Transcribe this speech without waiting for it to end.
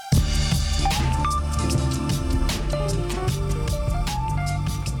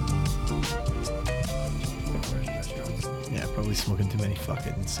smoking too many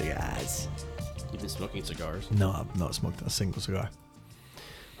fucking cigars. You've been smoking cigars? No, I've not smoked a single cigar.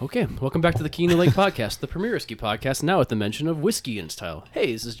 Okay, welcome back to the Key in the Lake podcast, the premier whiskey podcast, now with the mention of whiskey in its title.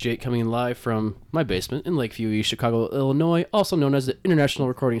 Hey, this is Jake coming in live from my basement in Lakeview East, Chicago, Illinois, also known as the International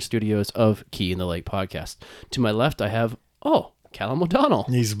Recording Studios of Key in the Lake podcast. To my left, I have, Callum O'Donnell.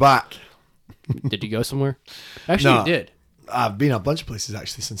 He's back. Did you go somewhere? Actually, No. you did. I've been a bunch of places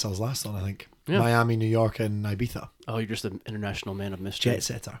actually since I was last on, I think. Yeah. Miami, New York, and Ibiza. Oh, you're just an international man of mystery. Jet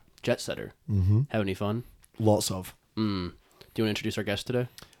setter. Jet setter. Mm-hmm. Have any fun? Lots of. Do you want to introduce our guest today?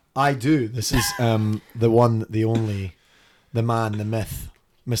 I do. This is the one, the only, the man, the myth,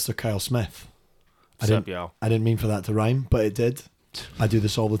 Mr. Kyle Smith. What's up, y'all? I didn't mean for that to rhyme, but it did. I do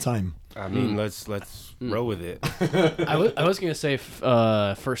this all the time. I mean, let's roll with it. I was going to say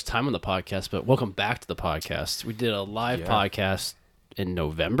first time on the podcast, but welcome back to the podcast. We did a live podcast in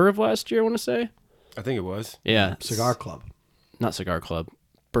November of last year, I want to say. I think it was. Yeah. Cigar Club. Not Cigar Club.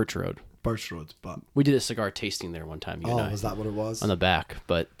 Birch Road. Birch Road, but... We did a cigar tasting there one time, you and I. was that what it was? On the back.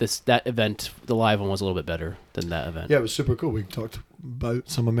 But that event, the live one, was a little bit better than that event. Yeah, it was super cool. We talked about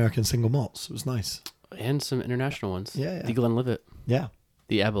some American single malts. It was nice. And some international ones. Yeah. The Glenlivet. Yeah.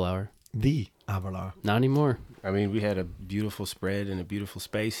 The Abelauer. The Avalar. Not anymore. I mean, we had a beautiful spread and a beautiful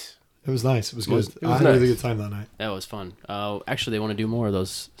space. It was nice. It was good. It was I had a really nice. good time that night. That was fun. Actually, they want to do more of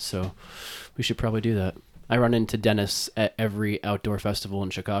those, so we should probably do that. I run into Dennis at every outdoor festival in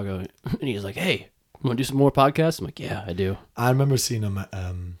Chicago, and he's like, "Hey, you want to do some more podcasts?" I'm like, "Yeah, I do." I remember seeing him at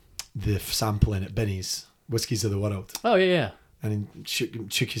the sampling at Binny's, Whiskies of the World. Oh yeah. And he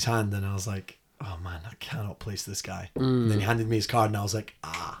shook his hand, and I was like, oh man, I cannot place this guy. And then he handed me his card, and I was like,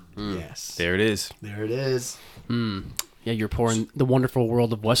 yes. There it is. There it is. Yeah, you're pouring the wonderful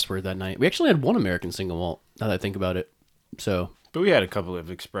world of Westward that night. We actually had one American single malt, now that I think about it. So, But we had a couple of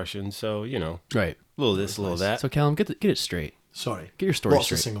expressions, so, you know, right. a little this, a little that. So, Callum, get it straight. Sorry. Get your story Lots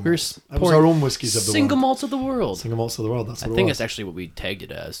straight. of single We're malts. It was pouring our own whiskies of the single world. malts of the world. Single malts of the world. That's I what think it that's was. actually what we tagged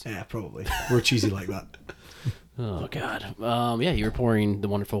it as. Yeah, probably. We're cheesy like that. Oh, God. Yeah, you were pouring the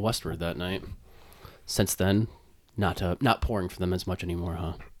wonderful Westward that night. Since then, not pouring for them as much anymore,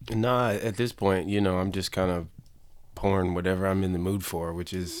 huh? Nah, at this point, you know, I'm just kind of pouring whatever I'm in the mood for,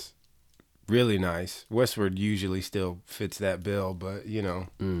 which is really nice. Westward usually still fits that bill, but, you know,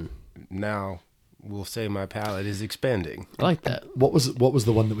 now we'll say my palate is expanding. I like that. What was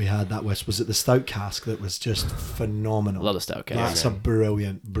the one that we had that was it the stout cask that was just phenomenal? Love the stout cask. That's a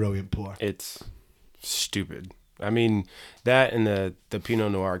brilliant pour. It's stupid. I mean, that and the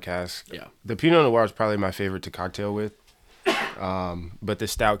Pinot Noir cask. Yeah. The Pinot Noir is probably my favorite to cocktail with. But the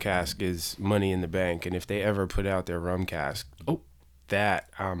stout cask is money in the bank. And if they ever put out their rum cask, that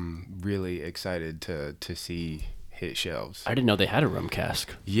I'm really excited to see hit shelves. I didn't know they had a rum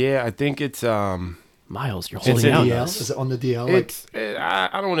cask. Yeah, I think it's... Miles, you're It's holding in out. DL? Us. Is it on the DL? I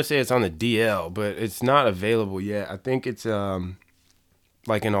don't want to say it's on the DL, but it's not available yet. I think it's...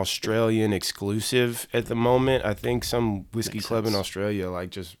 like an Australian exclusive at the moment. I think some whiskey Makes club sense. in Australia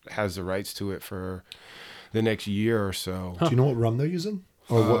like just has the rights to it for the next year or so. Do you know what rum they're using?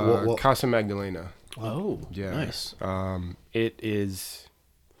 Or what? Casa Magdalena. Oh, Yeah. nice. It is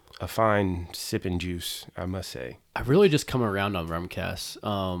a fine sipping juice, I must say. I really just come around on rum casks.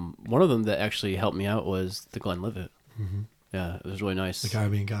 One of them that actually helped me out was the Glenlivet. Mm-hmm. Yeah, it was really nice. The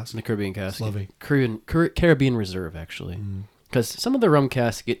Caribbean cask. The Caribbean cask. It's lovely. Caribbean Reserve, actually. Because some of the rum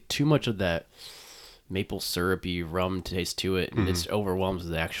casks get too much of that maple syrupy rum taste to it, and it overwhelms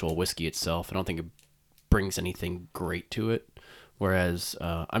the actual whiskey itself. I don't think it brings anything great to it. Whereas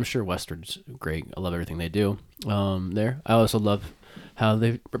I'm sure Westward's great. I love everything they do there. I also love how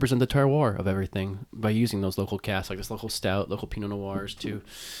they represent the terroir of everything by using those local casks, like this local stout, local Pinot Noirs, to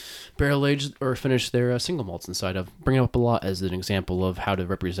barrel age or finish their single malts inside of. Bring it up a lot as an example of how to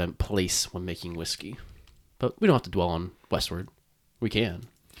represent place when making whiskey. But we don't have to dwell on Westward. We can.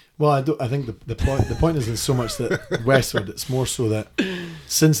 Well, I think the point isn't so much that Westward. It's more so that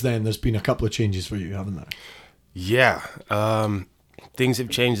since then there's been a couple of changes for you, haven't there? Yeah. Things have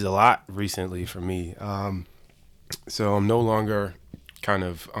changed a lot recently for me. So I'm no longer kind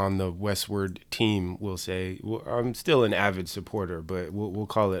of on the Westward team, we'll say. Well, I'm still an avid supporter, but we'll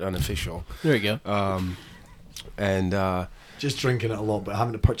call it unofficial. There you go. And Just drinking it a lot, but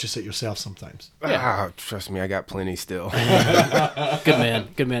having to purchase it yourself sometimes. trust me, I got plenty still.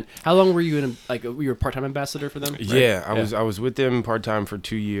 Good man. How long were you you were a part-time ambassador for them? Right? Yeah, I was with them part-time for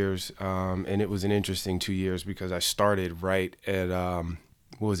 2 years, and it was an interesting 2 years because I started right at,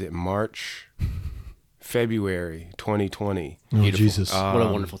 February 2020. Oh, Beautiful. Jesus. What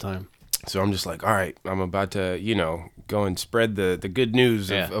a wonderful time. So I'm just like, all right, I'm about to, go and spread the good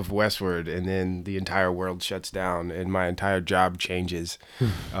news of Westward, and then the entire world shuts down and my entire job changes.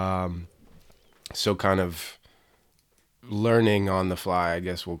 So kind of learning on the fly, I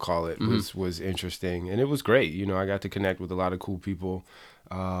guess we'll call it, was interesting, and it was great. I got to connect with a lot of cool people,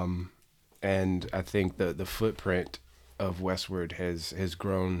 and I think the footprint of Westward has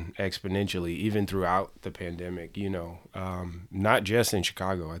grown exponentially even throughout the pandemic. Not just in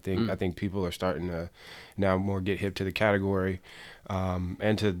Chicago. I think people are starting to now more get hip to the category,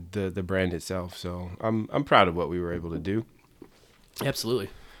 and to the brand itself. So I'm proud of what we were able to do. Absolutely.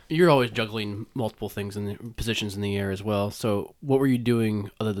 You're always juggling multiple things in the positions in the air as well. So what were you doing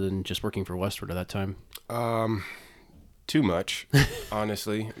other than just working for Westward at that time? Too much,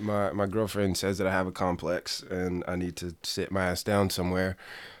 honestly. My girlfriend says that I have a complex and I need to sit my ass down somewhere.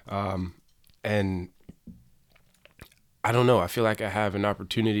 And I don't know. I feel like I have an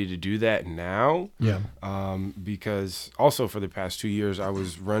opportunity to do that now. Yeah. Because also for the past 2 years, I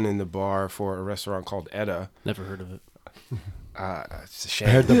was running the bar for a restaurant called Etta. Never heard of it. It's a shame.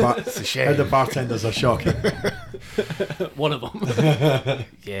 I heard It's a shame. heard the bartenders are shocking. One of them.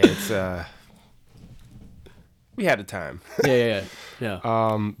 Yeah, it's we had a time. Yeah.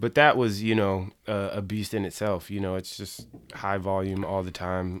 But that was, a beast in itself. It's just high volume all the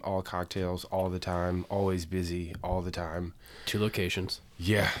time, all cocktails all the time, always busy all the time. 2 locations.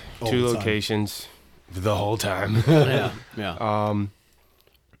 Yeah, All 2 the time. locations the whole time. Yeah.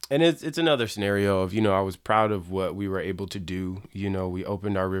 And it's another scenario of, I was proud of what we were able to do. We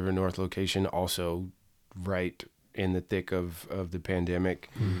opened our River North location also right in the thick of the pandemic.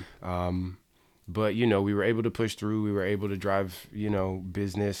 But, we were able to push through. We were able to drive,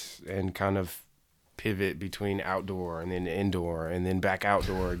 business and kind of pivot between outdoor and then indoor and then back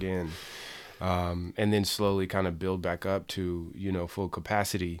outdoor again. And then slowly kind of build back up to, full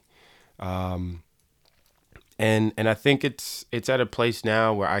capacity. And I think it's at a place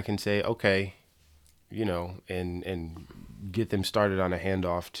now where I can say, okay, and get them started on a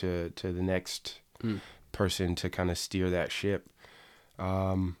handoff to the next person to kind of steer that ship.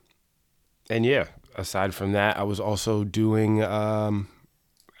 And yeah, aside from that, I was also doing, I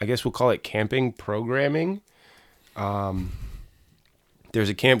guess we'll call it camping programming. There's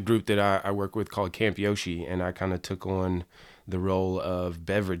a camp group that I work with called Camp Yoshi, and I kind of took on the role of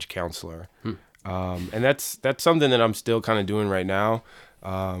beverage counselor. And that's something that I'm still kind of doing right now.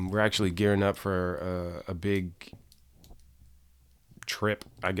 We're actually gearing up for a big trip,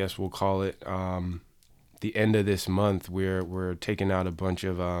 I guess we'll call it. The end of this month, we're taking out a bunch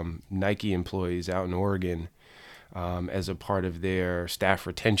of Nike employees out in Oregon as a part of their staff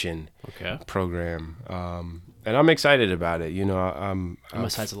retention program. And I'm excited about it. I'm a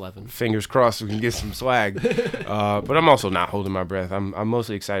size 11. Fingers crossed we can get some swag. But I'm also not holding my breath. I'm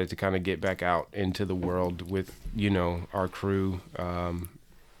mostly excited to kind of get back out into the world with, our crew.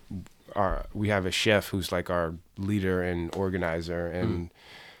 We have a chef who's like our leader and organizer, and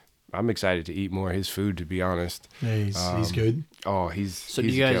I'm excited to eat more of his food, to be honest. Yeah, he's good. Oh, he's So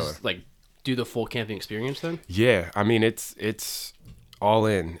he's do you a guys killer. do the full camping experience then? Yeah, I mean it's all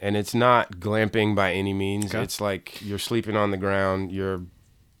in, and it's not glamping by any means. Okay. It's like you're sleeping on the ground, you're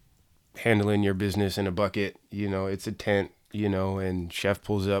handling your business in a bucket. It's a tent. And chef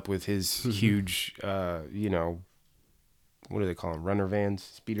pulls up with his huge, what do they call them? Runner vans,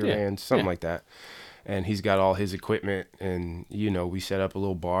 speeder vans, something like that. And he's got all his equipment, and we set up a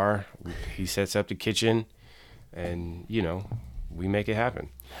little bar. He sets up the kitchen, and we make it happen.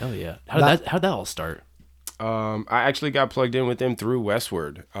 Hell yeah. How'd that all start? I actually got plugged in with them through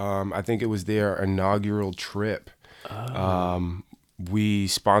Westward. I think it was their inaugural trip. We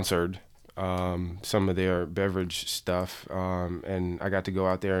sponsored some of their beverage stuff, and I got to go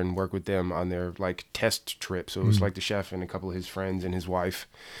out there and work with them on their test trip. So it was like the chef and a couple of his friends and his wife,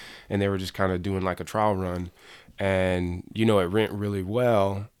 and they were just kind of doing like a trial run, and it went really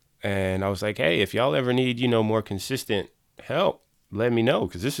well. And I was like, hey, if y'all ever need more consistent help, let me know,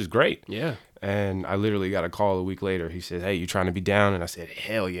 because this is great. Yeah. And I literally got a call a week later. He said, hey, you trying to be down? And I said,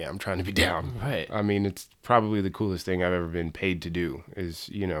 hell yeah, I'm trying to be down. Right. I mean, it's probably the coolest thing I've ever been paid to do is,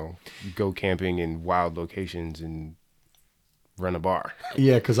 go camping in wild locations and run a bar.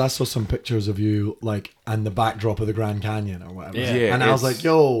 Yeah, because I saw some pictures of you and the backdrop of the Grand Canyon or whatever. Yeah. And I was like,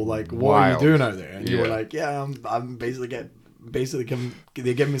 yo, what are you wild. doing out there? And you were Yeah. like, yeah, I'm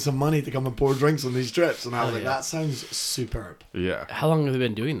they give me some money to come and pour drinks on these trips. And I was like, that sounds superb. Yeah. How long have you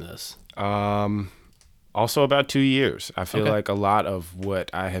been doing this? Also about 2 years. I feel Okay. like a lot of what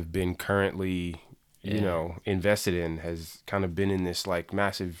I have been currently, invested in has kind of been in this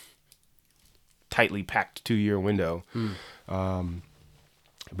massive, tightly packed 2 year window.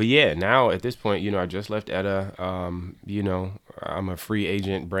 But yeah, now at this point, I just left Etta. I'm a free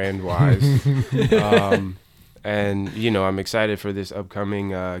agent brand wise. And I'm excited for this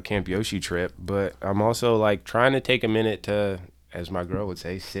upcoming Camp Yoshi trip, but I'm also like trying to take a minute to, as my girl would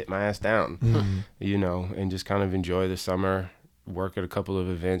say, sit my ass down, and just kind of enjoy the summer, work at a couple of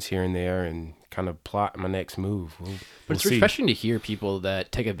events here and there, and kind of plot my next move. But it's refreshing to hear people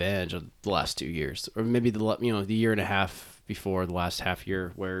that take advantage of the last 2 years, or maybe the year and a half before the last half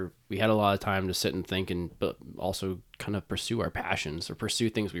year, where we had a lot of time to sit and think, but also kind of pursue our passions or pursue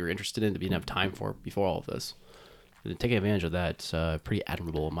things we were interested in that we didn't have time for before all of this. And taking advantage of that, it's pretty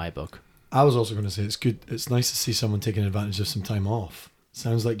admirable in my book. I was also going to say it's good. It's nice to see someone taking advantage of some time off.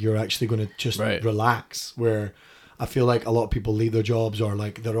 Sounds like you're actually going to just relax. Where I feel like a lot of people leave their jobs, or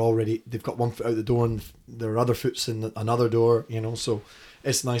like they've got one foot out the door and their other foot's in another door. So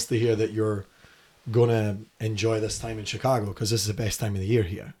it's nice to hear that you're gonna enjoy this time in Chicago, because this is the best time of the year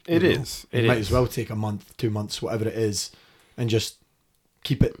here. It is. You might as well take a month, 2 months, whatever it is, and just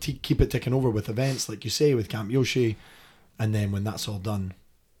keep it ticking over with events, like you say, with Camp Yoshi, and then when that's all done,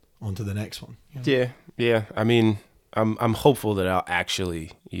 on to the next one. Yeah. I mean, I'm hopeful that I'll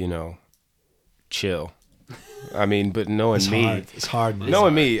actually, chill. I mean, but knowing it's hard. Man.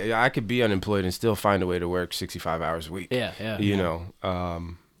 Knowing me, I could be unemployed and still find a way to work 65 hours a week. Yeah.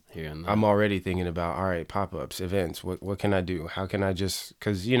 Here and there. I'm already thinking about, all right, pop-ups, events. What can I do? How can I just,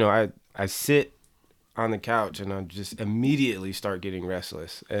 because I sit on the couch and I just immediately start getting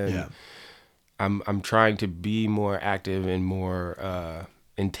restless, and I'm trying to be more active and more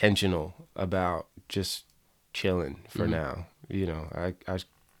intentional about just chilling for now. I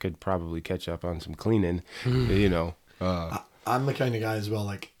could probably catch up on some cleaning. I'm the kind of guy as well.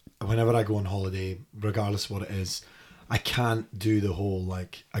 Like whenever I go on holiday, regardless of what it is, I can't do the whole,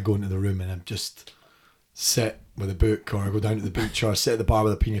 like, I go into the room and I just sit with a book, or I go down to the beach, or sit at the bar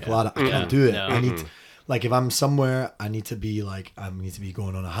with a pina colada. I can't do it. No. I need, like, if I'm somewhere, I need to be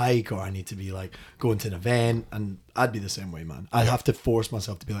going on a hike, or I need to be like going to an event, and I'd be the same way, man. I'd have to force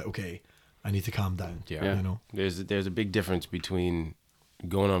myself to be like, okay, I need to calm down. Yeah. There's a big difference between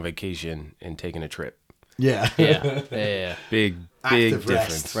going on vacation and taking a trip. Yeah. Big Active difference.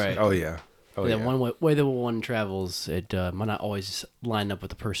 Rest. Right. Oh yeah. One way that one travels, it might not always line up with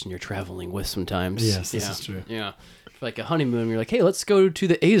the person you're traveling with sometimes. Yes, this is true. Yeah. Like a honeymoon, you're like, hey, let's go to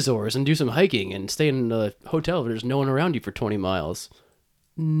the Azores and do some hiking and stay in a hotel where there's no one around you for 20 miles.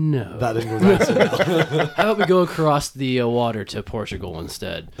 No. That didn't go down so well. How about we go across the water to Portugal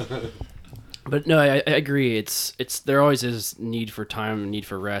instead? But no, I agree. It's there always is need for time, need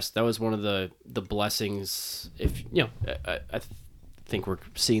for rest. That was one of the blessings. If I think we're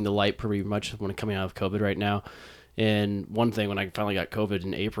seeing the light pretty much when coming out of COVID right now. And one thing when I finally got COVID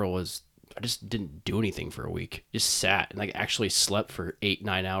in April was I just didn't do anything for a week. Just sat and like actually slept for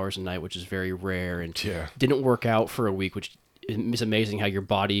 8-9 hours a night, which is very rare, and didn't work out for a week, which is amazing how your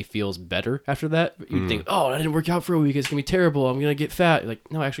body feels better after that. You'd think, oh, I didn't work out for a week, it's gonna be terrible, I'm gonna get fat.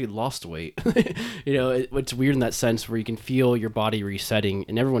 Like, no, I actually lost weight. It's weird in that sense where you can feel your body resetting,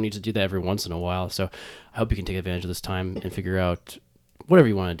 and everyone needs to do that every once in a while. So I hope you can take advantage of this time and figure out whatever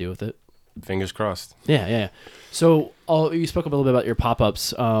you want to do with it. Fingers crossed. Yeah. So you spoke a little bit about your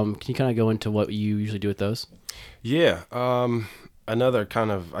pop-ups. Can you kind of go into what you usually do with those? Yeah. Another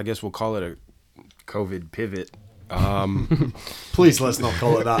kind of, I guess we'll call it a COVID pivot. Please, let's not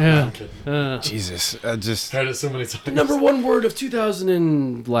call it that. Jesus. I just heard it so many times. The number one word of 2000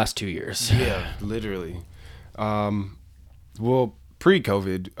 in the last 2 years. Yeah, literally. Well,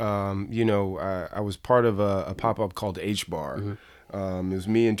 pre-COVID, I was part of a pop-up called H-Bar. Mm-hmm. It was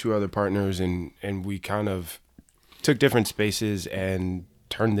me and 2 other partners, and we kind of took different spaces and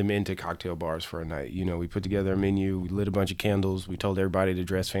turned them into cocktail bars for a night. We put together a menu, we lit a bunch of candles, we told everybody to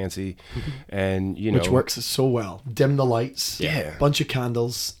dress fancy, and which works so well. Dim the lights, bunch of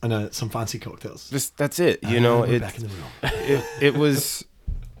candles, and some fancy cocktails. That's it. We're back in the room.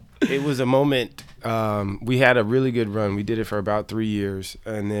 It was a moment. We had a really good run. We did it for about 3 years,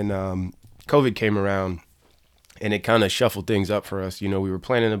 and then COVID came around. And it kind of shuffled things up for us. We were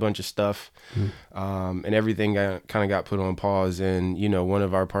planning a bunch of stuff, and everything kind of got put on pause. And, one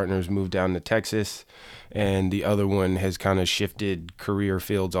of our partners moved down to Texas, and the other one has kind of shifted career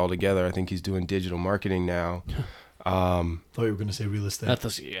fields altogether. I think he's doing digital marketing now. Thought you were going to say real estate.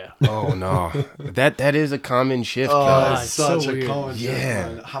 Oh, no. That is a common shift. It's such a common shift,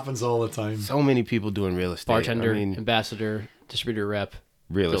 man. It happens all the time. So many people doing real estate. Bartender, ambassador, distributor rep,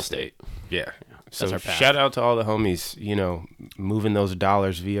 real estate. Yeah. So shout out to all the homies, moving those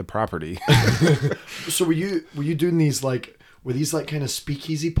dollars via property. So were you doing these were these kind of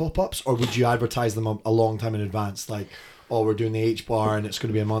speakeasy pop-ups, or would you advertise them a long time in advance? or we're doing the H bar and it's going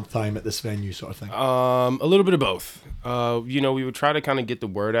to be a month time at this venue sort of thing? A little bit of both. We would try to kind of get the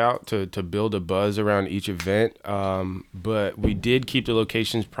word out to build a buzz around each event. But we did keep the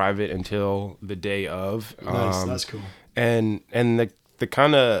locations private until the day of. Nice, that's cool. And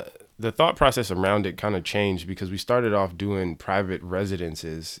the thought process around it kind of changed because we started off doing private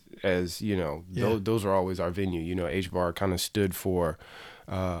residences as, those are always our venue. H bar kind of stood for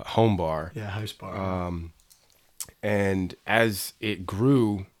home bar. Yeah, house bar. And as it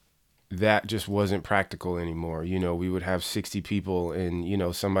grew, that just wasn't practical anymore. We would have 60 people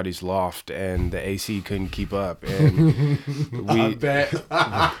in, somebody's loft and the AC couldn't keep up. And I bet.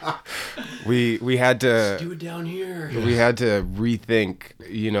 we had to do it down here. We had to rethink,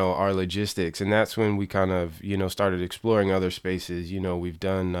 our logistics. And that's when we kind of, started exploring other spaces. We've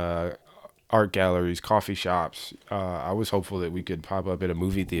done art galleries, coffee shops. I was hopeful that we could pop up at a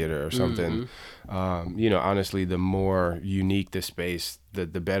movie theater or something. Honestly, the more unique the space, the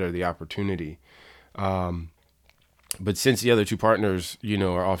better the opportunity. But since the other two partners,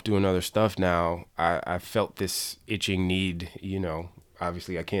 are off doing other stuff now, I felt this itching need,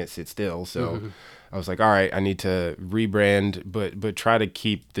 obviously I can't sit still. So I was like, all right, I need to rebrand, but try to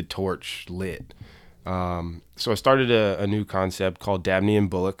keep the torch lit. So I started a new concept called Dabney and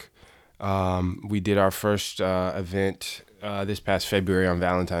Bullock. We did our first event this past February on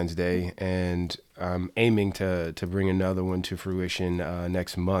Valentine's Day, and I'm aiming to bring another one to fruition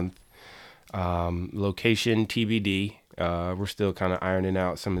next month. Location TBD. We're still kind of ironing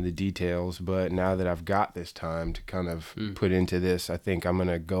out some of the details, but now that I've got this time to kind of put into this, I think I'm going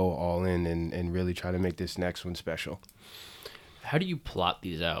to go all in and really try to make this next one special. How do you plot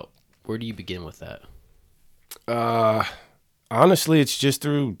these out? Where do you begin with that? Honestly, it's just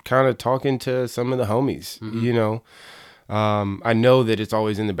through kind of talking to some of the homies, I know that it's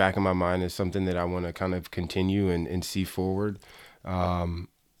always in the back of my mind as something that I want to kind of continue and see forward. And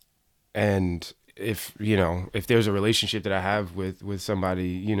if there's a relationship that I have with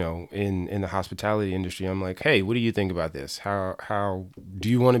somebody, in the hospitality industry, I'm like, hey, what do you think about this? How do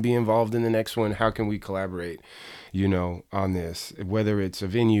you want to be involved in the next one? How can we collaborate, on this, whether it's a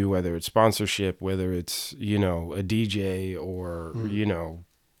venue, whether it's sponsorship, whether it's, a DJ or,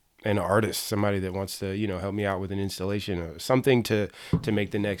 an artist, somebody that wants to, help me out with an installation or something to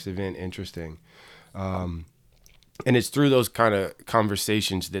make the next event interesting. And it's through those kind of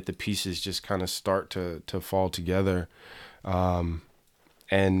conversations that the pieces just kind of start to fall together.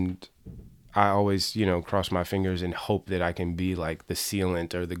 And I always, cross my fingers and hope that I can be like the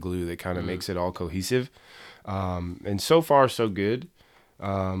sealant or the glue that kind of makes it all cohesive. And so far, so good.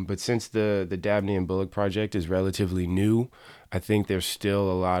 But since the Dabney and Bullock project is relatively new, I think there's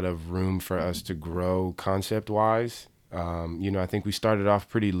still a lot of room for us to grow concept-wise. I think we started off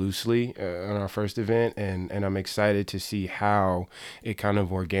pretty loosely on our first event, and I'm excited to see how it kind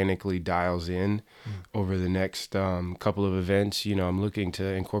of organically dials in over the next couple of events. I'm looking to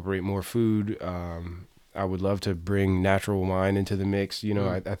incorporate more food. I would love to bring natural wine into the mix.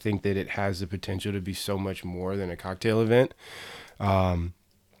 I think that it has the potential to be so much more than a cocktail event. And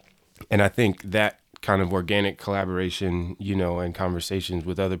I think that kind of organic collaboration, and conversations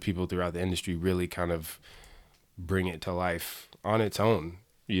with other people throughout the industry really kind of bring it to life on its own.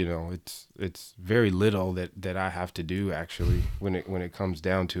 It's very little that I have to do actually when it comes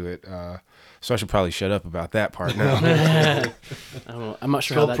down to it. So I should probably shut up about that part now. I'm not sure It's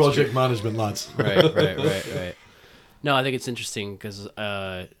how called that's project management, lads. Right. No, I think it's interesting because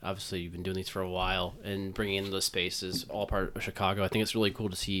obviously you've been doing these for a while and bringing in those spaces, all part of Chicago. I think it's really cool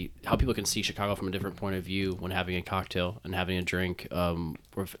to see how people can see Chicago from a different point of view when having a cocktail and having a drink, or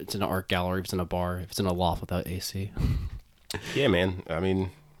if it's in an art gallery, if it's in a bar, if it's in a loft without AC. Yeah, man. I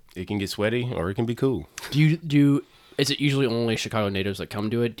mean, it can get sweaty or it can be cool. Is it usually only Chicago natives that come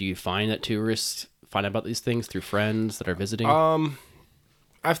to it? Do you find that tourists find out about these things through friends that are visiting?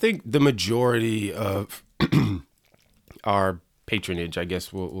 I think the majority of our patronage, I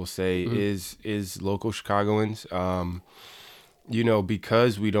guess we'll say, is local Chicagoans.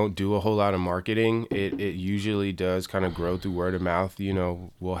 Because we don't do a whole lot of marketing, it usually does kind of grow through word of mouth.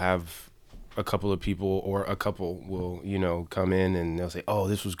 We'll have a couple of people or a couple will, come in and they'll say, oh,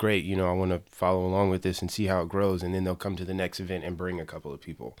 this was great. I want to follow along with this and see how it grows. And then they'll come to the next event and bring a couple of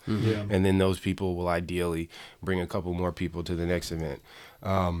people. Yeah. And then those people will ideally bring a couple more people to the next event.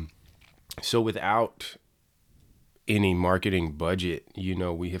 So without any marketing budget,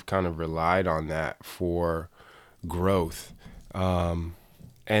 we have kind of relied on that for growth. And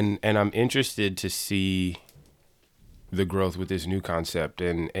I'm interested to see the growth with this new concept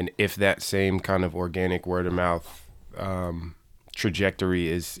and if that same kind of organic word of mouth trajectory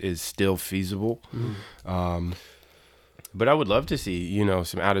is still feasible. But I would love to see,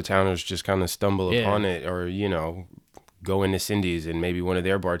 some out of towners just kind of stumble upon it, or, go into Cindy's and maybe one of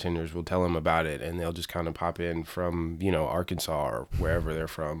their bartenders will tell them about it, and they'll just kind of pop in from, Arkansas or wherever they're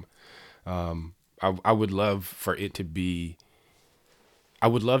from. I would love for it to be. I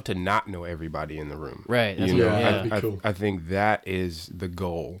would love to not know everybody in the room. Right. That's that'd be cool. I think that is the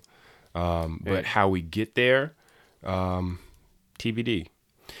goal. But how we get there, TBD.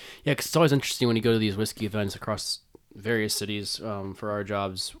 Yeah, because it's always interesting when you go to these whiskey events across various cities for our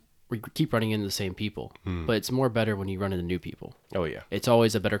jobs. We keep running into the same people, but it's more better when you run into new people. Oh, yeah. It's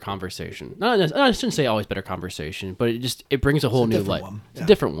always a better conversation. No, I shouldn't say always better conversation, but it brings a whole new light. It's a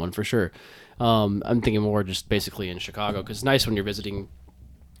different one for sure. I'm thinking more just basically in Chicago, because it's nice when you're visiting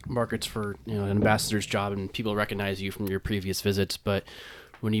markets for an ambassador's job and people recognize you from your previous visits. But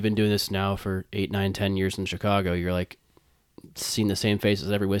when you've been doing this now for 8, 9, 10 years in Chicago, you're like seeing the same faces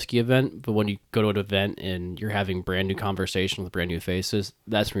at every whiskey event. But when you go to an event and you're having brand new conversation with brand new faces,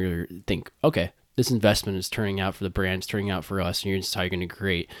 that's when you think, okay, this investment is turning out for the brand, it's turning out for us, and you're just how you're going to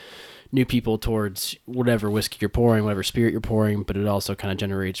create new people towards whatever whiskey you're pouring, whatever spirit you're pouring. But it also kind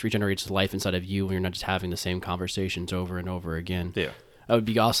of regenerates life inside of you when you're not just having the same conversations over and over again. Yeah. That would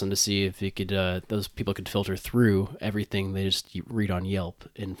be awesome to see if it could. Those people could filter through everything they just read on Yelp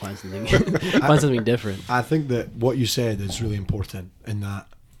and find something, find something different. I think that what you said is really important in that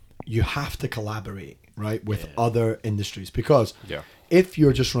you have to collaborate, right, with other industries, because if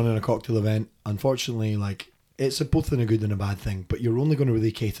you're just running a cocktail event, unfortunately, like it's both in a good and a bad thing, but you're only going to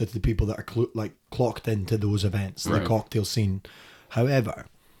really cater to the people that are clocked into those events, the cocktail scene. However,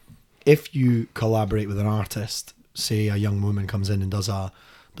 if you collaborate with an artist, say a young woman comes in and does a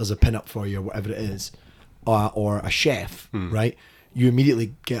pin-up for you or whatever it is, or a chef, right? You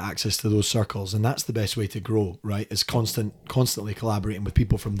immediately get access to those circles, and that's the best way to grow, right? Is constantly collaborating with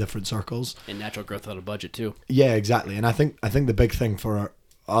people from different circles. And natural growth without a budget too. Yeah, exactly. And I think the big thing for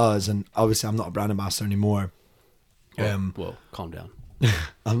us, and obviously I'm not a brand ambassador anymore. Whoa, calm down.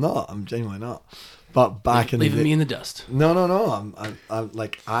 I'm not. I'm genuinely not. But back leaving me in the dust. No. I'm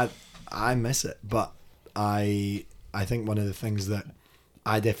like I miss it, but I think one of the things that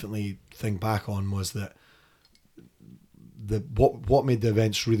I definitely think back on was that what made the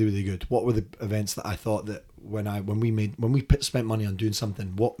events really, really good. What were the events that I thought that when we spent money on doing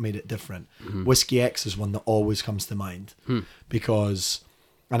something, what made it different? Whiskey X is one that always comes to mind because,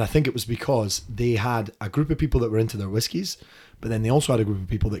 and I think it was because they had a group of people that were into their whiskeys, but then they also had a group of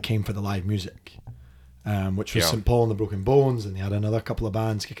people that came for the live music, which was St. Paul and the Broken Bones, and they had another couple of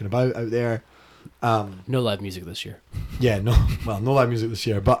bands kicking about out there. No live music this year. Yeah, no live music this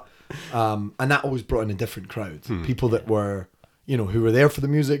year, but and that always brought in a different crowd. People that were, who were there for the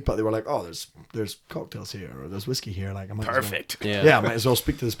music, but they were like, oh, there's cocktails here, or there's whiskey here, like I might perfect. I might as well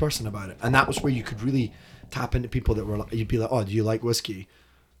speak to this person about it. And that was where you could really tap into people that were like, you'd be like, oh, do you like whiskey?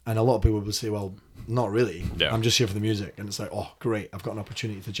 And a lot of people would say, well, not really. Yeah. I'm just here for the music. And it's like, oh, great, I've got an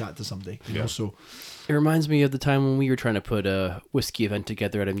opportunity to chat to somebody. You know? So it reminds me of the time when we were trying to put a whiskey event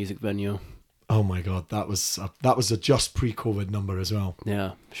together at a music venue. Oh my God, that was a just pre-COVID number as well.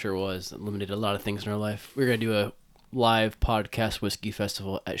 Yeah, sure was. It eliminated a lot of things in our life. We were gonna do a live podcast whiskey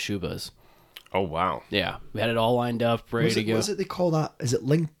festival at Shuba's. Oh wow. Yeah, we had it all lined up, ready to go. What is it they call that? Is it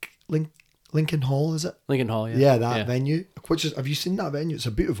Lincoln Hall? Is it Lincoln Hall? Yeah. Yeah, that venue. Have you seen that venue? It's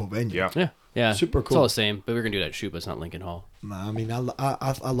a beautiful venue. Yeah. Super cool. It's all the same, but we're gonna do it at Shuba's, not Lincoln Hall. Nah, I mean, I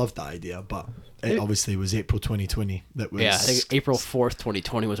love that idea, but it obviously was April 2020 that was. Yeah, I think April 4th,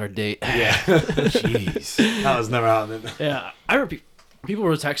 2020 was our date. Yeah. Jeez, that was never happening. Yeah, I remember people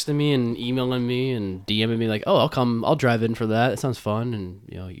were texting me and emailing me and DMing me like, "Oh, I'll drive in for that. It sounds fun." And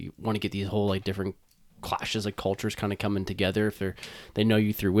you want to get these whole like different clashes of cultures kind of coming together. If they know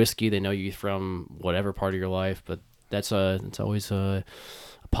you through whiskey, they know you from whatever part of your life. But it's always a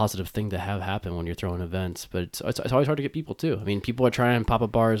positive thing to have happen when you're throwing events. But it's always hard to get people too. I mean, people are trying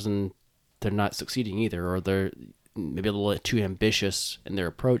pop-up bars and they're not succeeding either, or they're maybe a little too ambitious in their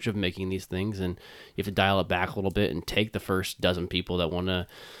approach of making these things, and you have to dial it back a little bit and take the first dozen people that want to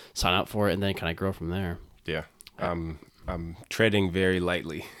sign up for it and then kind of grow from there. Yeah. I'm treading very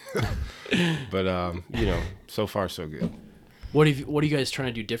lightly, but so far so good. What are you guys trying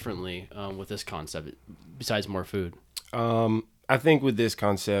to do differently with this concept besides more food? I think with this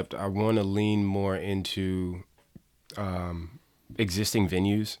concept, I want to lean more into existing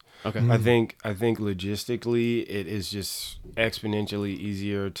venues. Okay. I think logistically it is just exponentially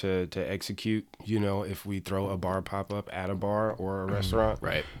easier to execute, if we throw a bar pop-up at a bar or a restaurant,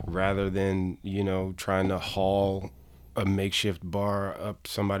 right, rather than, trying to haul a makeshift bar up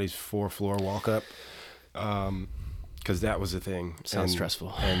somebody's 4-floor walk up. because that was a thing. Sounds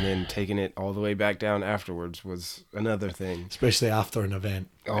stressful. And then taking it all the way back down afterwards was another thing. Especially after an event.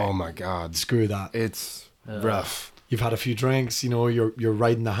 Oh my God. Screw that. It's rough. You've had a few drinks, you know, you're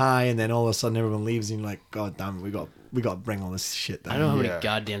riding the high, and then all of a sudden everyone leaves, and you're like, God damn it, we got to bring all this shit down. I don't know how Yeah. many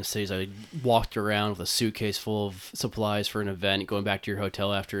goddamn cities I walked around with a suitcase full of supplies for an event, going back to your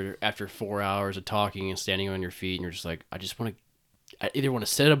hotel after 4 hours of talking and standing on your feet, and you're just like, I either want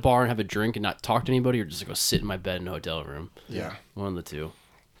to sit at a bar and have a drink and not talk to anybody, or just go sit in my bed in a hotel room. Yeah. One of the two.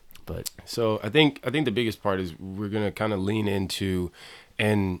 But So I think the biggest part is we're gonna kind of lean into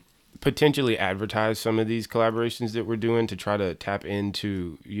and potentially advertise some of these collaborations that we're doing to try to tap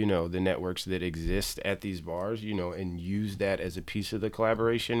into, you know, the networks that exist at these bars, you know, and use that as a piece of the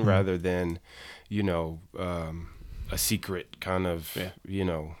collaboration rather than, you know, a secret kind of, you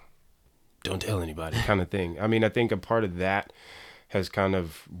know, don't tell anybody kind of thing. I mean, I think a part of that has kind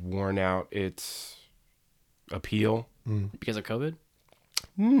of worn out its appeal. because of COVID?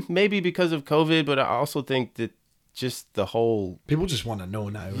 Maybe because of COVID, but I also think that just the whole People just want to know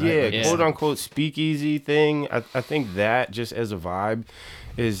now, right? yeah, Like, Yeah. quote unquote speakeasy thing. I think that just as a vibe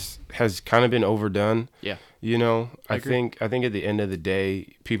has kind of been overdone. Yeah. You know, I agree. think at the end of the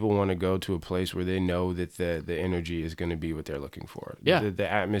day, people want to go to a place where they know that the energy is going to be what they're looking for. Yeah. The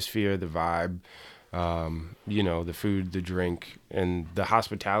atmosphere, the vibe, you know, the food, the drink, and the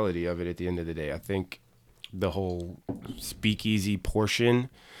hospitality of it at the end of the day. I think the whole speakeasy portion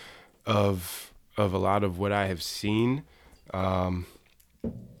of a lot of what I have seen, I'm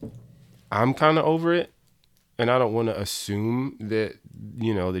kind of over it. And I don't want to assume that,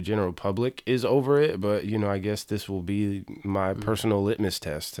 you know, the general public is over it, but, you know, I guess this will be my personal litmus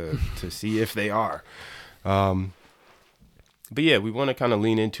test to see if they are. But yeah, we want to kind of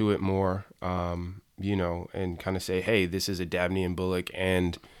lean into it more, you know, and kind of say, hey, this is a Dabney and Bullock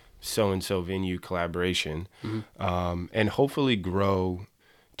and so-and-so venue collaboration, and hopefully grow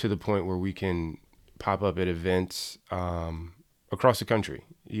to the point where we can pop up at events across the country.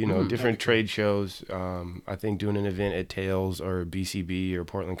 You know, different trade shows. I think doing an event at Tails or BCB or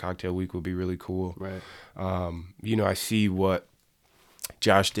Portland Cocktail Week would be really cool. Right. You know, I see what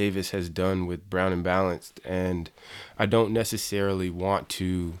Josh Davis has done with Brown and Balanced, and I don't necessarily want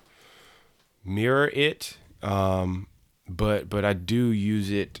to mirror it, but I do use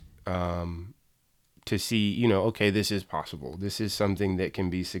it to see, you know, okay, this is possible. This is something that can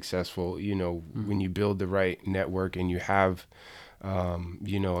be successful, you know, when you build the right network and you have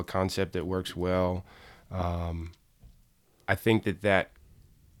you know, a concept that works well. I think that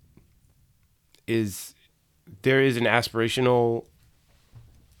there is an aspirational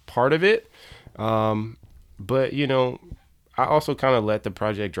part of it. But, you know, I also kind of let the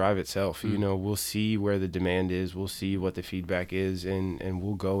project drive itself. You know, we'll see where the demand is. We'll see what the feedback is, and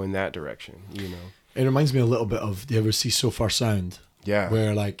we'll go in that direction, you know. It reminds me a little bit of, do you ever see So Far Sound? Yeah.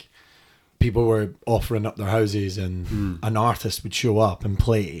 Where like people were offering up their houses and an artist would show up and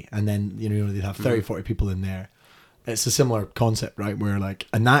play, and then, you know, they'd have 30, 40 people in there. It's a similar concept, right? Where like,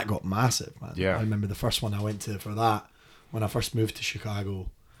 and that got massive, man. Yeah. I remember the first one I went to for that, when I first moved to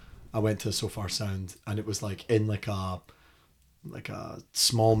Chicago, I went to So Far Sound, and it was like in like a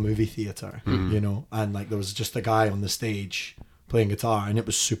small movie theater, you know, and like there was just a guy on the stage playing guitar, and it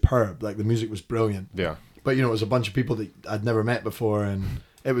was superb. Like the music was brilliant. Yeah. But, you know, it was a bunch of people that I'd never met before, and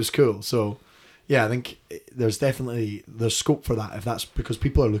it was cool. So, yeah, I think there's scope for that, if that's because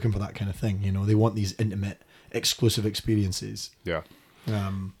people are looking for that kind of thing. You know, they want these intimate, exclusive experiences. Yeah.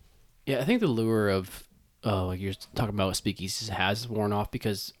 Yeah, I think the lure of, like you're talking about, speakeasies has worn off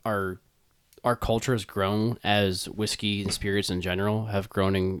because our culture has grown as whiskey and spirits in general have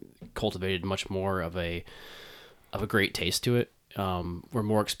grown and cultivated much more of a great taste to it. We're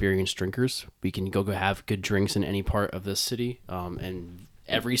more experienced drinkers. We can go have good drinks in any part of this city, and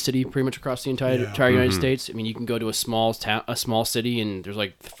every city pretty much across the entire United States. I mean, you can go to a small city, and there's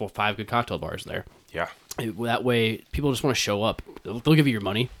like 4 or 5 good cocktail bars there. Yeah. That way, people just want to show up. They'll give you your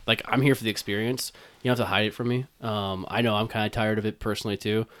money. Like, I'm here for the experience. You don't have to hide it from me. I know I'm kind of tired of it personally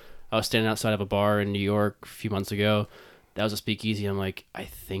too. I was standing outside of a bar in New York a few months ago. That was a speakeasy. I'm like, I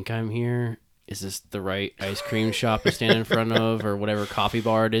think I'm here. Is this the right ice cream shop to stand in front of, or whatever coffee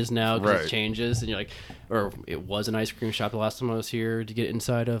bar it is now? Because Right. it changes, and you're like, or it was an ice cream shop the last time I was here to get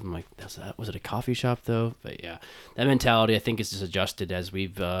inside of. I'm like, was it a coffee shop though? But yeah, that mentality I think is just adjusted as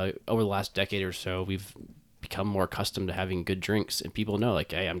we've over the last decade or so. We've become more accustomed to having good drinks, and people know,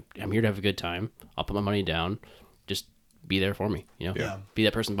 like, hey, I'm here to have a good time. I'll put my money down. Just be there for me, you know. Yeah. Be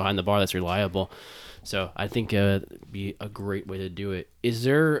that person behind the bar that's reliable. So I think it'd be a great way to do it. Is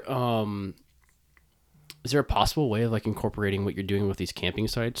there a possible way of like incorporating what you're doing with these camping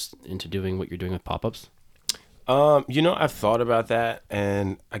sites into doing what you're doing with pop-ups? I've thought about that,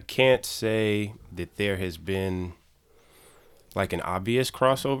 and I can't say that there has been like an obvious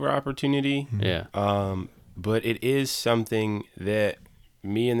crossover opportunity. Yeah. But it is something that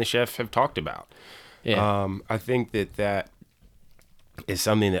me and the chef have talked about. Yeah. I think that is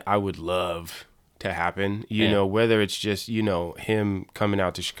something that I would love to happen, whether it's just, him coming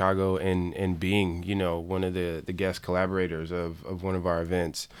out to Chicago and being, one of the guest collaborators of one of our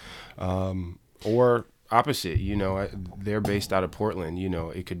events, or opposite, they're based out of Portland,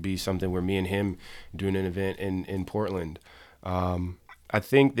 it could be something where me and him doing an event in Portland. I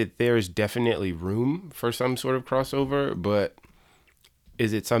think that there's definitely room for some sort of crossover, but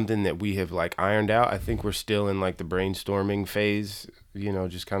is it something that we have like ironed out? I think we're still in like the brainstorming phase,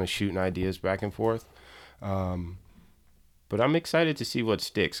 just kind of shooting ideas back and forth. But I'm excited to see what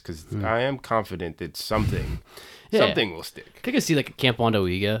sticks, because I am confident that something will stick. I could see like Camp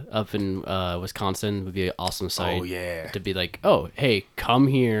Wandawega up in Wisconsin would be an awesome site. Oh, yeah. To be like, oh, hey, come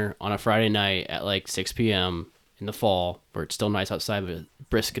here on a Friday night at like 6 p.m. in the fall where it's still nice outside, but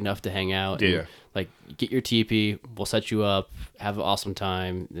brisk enough to hang out. Yeah. And, like, get your teepee, we'll set you up, have an awesome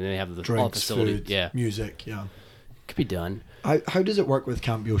time. And they have the all Drinks, facility. food, Yeah. music, yeah. Could be done. How does it work with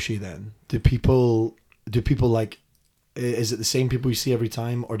Camp Yoshi then? Do people like, is it the same people you see every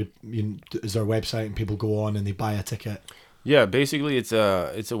time, or is there a website and people go on and they buy a ticket? Yeah, basically it's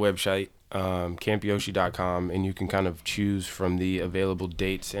a website, campyoshi.com, and you can kind of choose from the available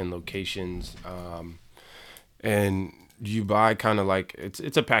dates and locations, and you buy kind of like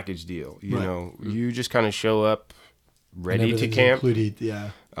it's a package deal. You just kind of show up ready to camp. Included, yeah.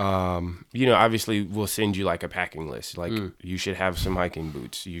 Obviously we'll send you like a packing list. Like you should have some hiking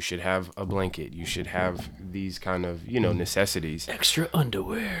boots. You should have a blanket. You should have these kind of, necessities. Extra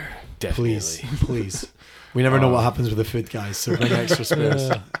underwear. Definitely. Please. We never know what happens with the food, guys, so bring extra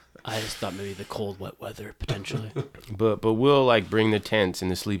spares. I just thought maybe the cold, wet weather, potentially. But we'll like bring the tents and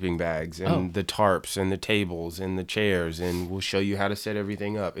the sleeping bags and the tarps and the tables and the chairs, and we'll show you how to set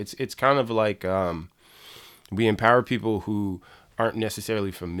everything up. It's kind of like we empower people who aren't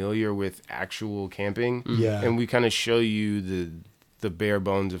necessarily familiar with actual camping. Yeah. And we kind of show you the bare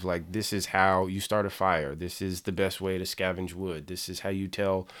bones of like, this is how you start a fire. This is the best way to scavenge wood. This is how you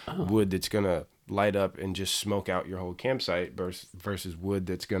tell wood that's going to light up and just smoke out your whole campsite versus wood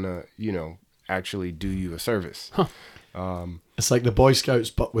that's going to, actually do you a service. It's like the Boy Scouts,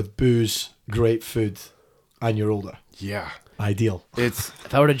 but with booze, great food, and you're older. Yeah. Ideal.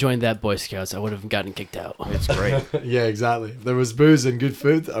 If I would have joined that Boy Scouts, I would have gotten kicked out. It's great. Yeah, exactly. If there was booze and good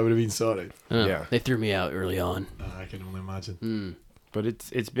food, I would have been sorry. Yeah. They threw me out early on. I can only imagine. But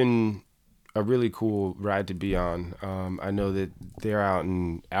it's been a really cool ride to be on. I know that they're out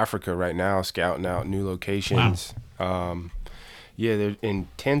in Africa right now, scouting out new locations. Wow. They're in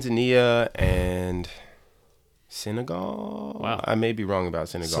Tanzania and Senegal. Wow. I may be wrong about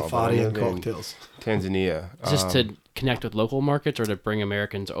Senegal. Safari but I know and they're in cocktails. Tanzania. Just to connect with local markets or to bring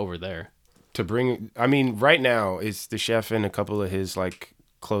Americans over there? Right now it's the chef and a couple of his like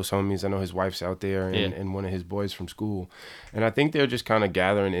close homies. I know his wife's out there and one of his boys from school. And I think they're just kind of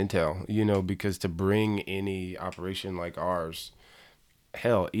gathering intel, because to bring any operation like ours,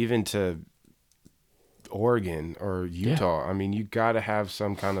 hell, even to Oregon or Utah, you got to have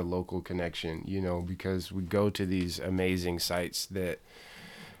some kind of local connection, because we go to these amazing sites that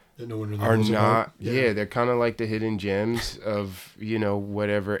No one really are knows not about. Yeah. they're kind of like the hidden gems of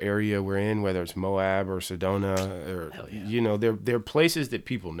whatever area we're in, whether it's Moab or Sedona or they're places that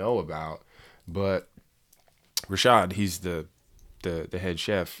people know about. But Rashad, he's the head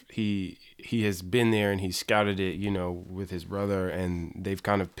chef, he has been there and he's scouted it with his brother, and they've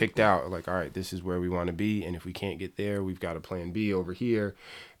kind of picked out like, all right, this is where we want to be, and if we can't get there, we've got a plan B over here.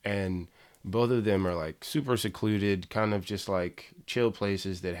 And both of them are like super secluded, kind of just like chill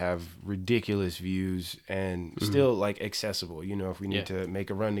places that have ridiculous views and still like accessible, if we need to make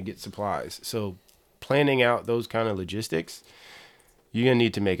a run to get supplies. So planning out those kind of logistics, you're going to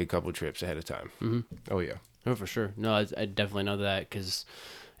need to make a couple trips ahead of time. Mm-hmm. Oh, yeah. Oh, for sure. No, I definitely know that because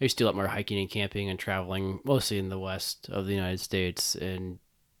I used to do a lot more hiking and camping and traveling, mostly in the west of the United States. And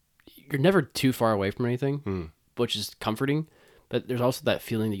you're never too far away from anything, which is comforting. But there's also that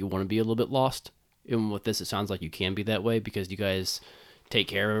feeling that you want to be a little bit lost. And with this, it sounds like you can be that way because you guys take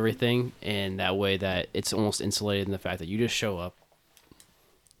care of everything. And that way that it's almost insulated in the fact that you just show up,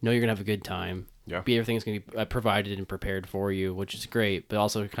 know you're going to have a good time. Yeah. Everything's going to be provided and prepared for you, which is great. But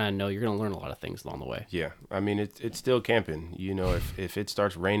also kind of know you're going to learn a lot of things along the way. Yeah. It's still camping. If it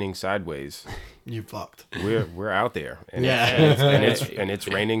starts raining sideways, You fucked. we're out there. And Yeah. it's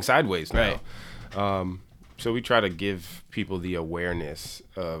raining sideways now. Right. so we try to give people the awareness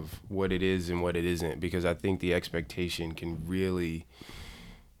of what it is and what it isn't, because I think the expectation can really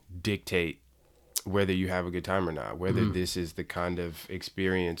dictate whether you have a good time or not, whether this is the kind of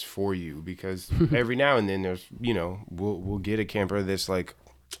experience for you. Because every now and then there's, we'll get a camper that's like,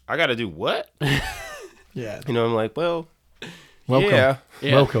 I got to do what? Yeah. I'm like, well, Welcome. yeah,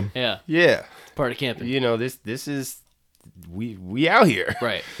 Welcome. Yeah. yeah. Part of camping. This is, we out here.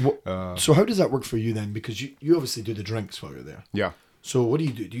 Right. So how does that work for you then? Because you obviously do the drinks while you're there. Yeah. So what do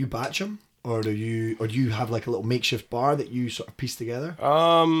you do? Do you batch them? Or do you have like a little makeshift bar that you sort of piece together?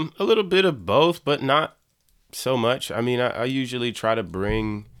 A little bit of both, but not so much. I mean, I usually try to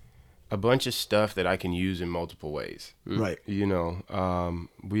bring a bunch of stuff that I can use in multiple ways. Right.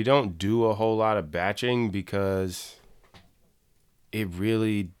 We don't do a whole lot of batching because it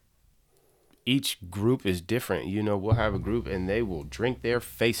really, each group is different. We'll have a group and they will drink their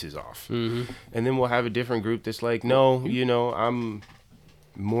faces off. And then we'll have a different group that's like, no, I'm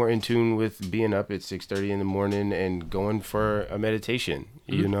more in tune with being up at 6:30 in the morning and going for a meditation.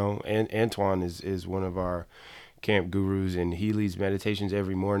 And Antoine is one of our camp gurus, and he leads meditations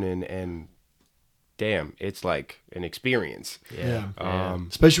every morning, and damn, it's like an experience. Yeah.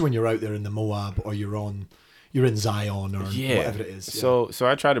 Especially when you're out there in the Moab, or you're in Zion, or whatever it is. Yeah. So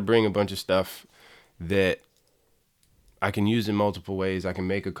I try to bring a bunch of stuff that I can use in multiple ways. I can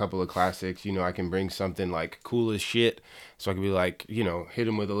make a couple of classics. I can bring something like cool as shit. So I can be like, hit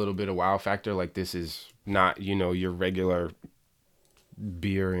them with a little bit of wow factor. Like, this is not, your regular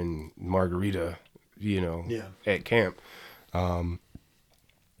beer and margarita, at camp. I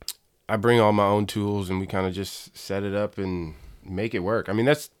bring all my own tools, and we kind of just set it up and make it work. I mean,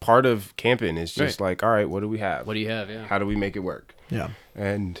 that's part of camping. It's just like, all right, what do we have? What do you have? Yeah. How do we make it work? Yeah.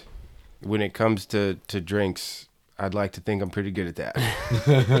 And when it comes to drinks, I'd like to think I'm pretty good at that.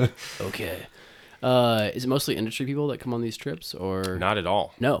 Okay. Is it mostly industry people that come on these trips, or Not at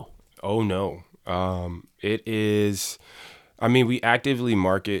all. no? Oh, no. It is, I mean, we actively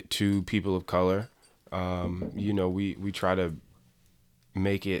market to people of color. We try to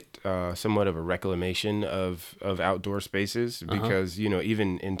make it somewhat of a reclamation of outdoor spaces, because,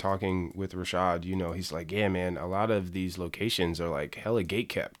 even in talking with Rashad, he's like, yeah, man, a lot of these locations are like hella gate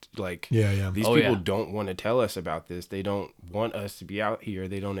kept. Like, these people don't want to tell us about this. They don't want us to be out here.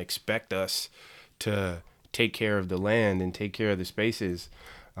 They don't expect us to take care of the land and take care of the spaces.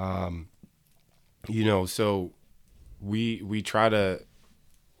 So we try to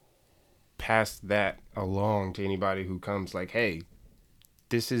pass that along to anybody who comes, like, hey,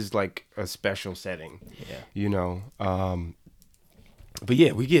 this is like a special setting. But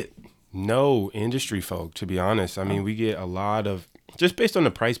yeah, we get no industry folk, to be honest. I mean, we get a lot of, just based on the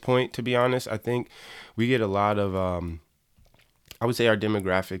price point, to be honest, I think we get a lot of, I would say our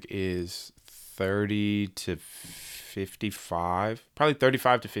demographic is 30 to 55, probably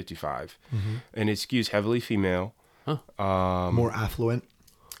 35 to 55. And it skews heavily female. More affluent.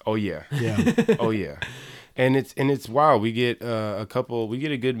 Oh yeah. Yeah. Oh yeah. And it's wild. We get a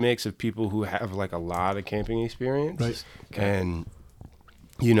good mix of people who have like a lot of camping experience. Right. And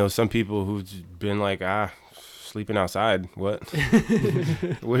some people who've been like, sleeping outside. What?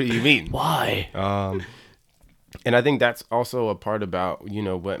 What do you mean? Why? And I think that's also a part about,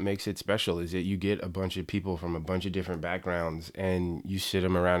 what makes it special is that you get a bunch of people from a bunch of different backgrounds, and you sit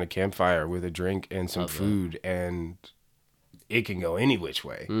them around a campfire with a drink and some food, and it can go any which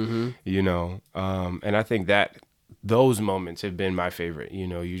way, and I think that those moments have been my favorite.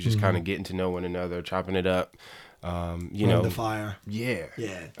 You just kind of getting to know one another, chopping it up, Around the fire. Yeah.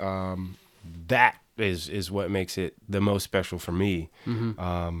 Yeah. That is what makes it the most special for me.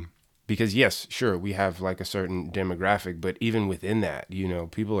 Because yes, sure, we have like a certain demographic, but even within that,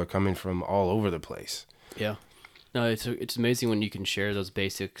 people are coming from all over the place. Yeah. No, it's amazing when you can share those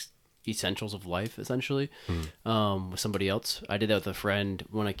basic essentials of life, essentially, with somebody else. I did that with a friend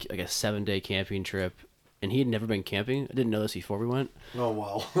on like a 7-day camping trip, and he had never been camping. I didn't know this before we went. Oh,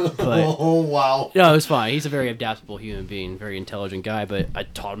 wow. But, oh, wow. No, it was fine. He's a very adaptable human being, very intelligent guy, but I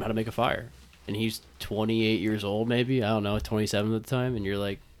taught him how to make a fire. And he's 28 years old, maybe. I don't know, 27 at the time. And you're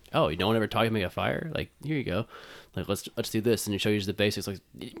like, oh, you don't ever taught you to make a fire? Like, here you go. Like, let's do this. And he shows you the basics. Like,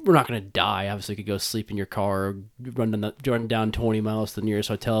 we're not going to die. Obviously, you could go sleep in your car or run down 20 miles to the nearest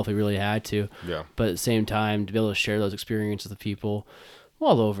hotel if we really had to. Yeah. But at the same time, to be able to share those experiences with people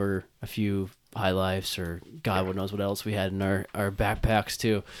well over a few high lifes or God knows what else we had in our backpacks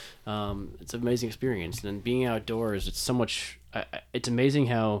too. It's an amazing experience. And being outdoors, it's so much, it's amazing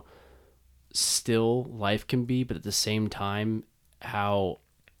how still life can be, but at the same time, how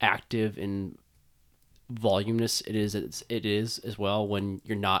active and voluminous it is as well when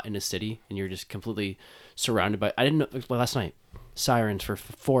you're not in a city and you're just completely surrounded by. I didn't know last night sirens for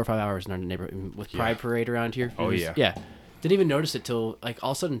 4 or 5 hours in our neighborhood with Pride Parade around here. Oh, yeah. Yeah. Didn't even notice it till like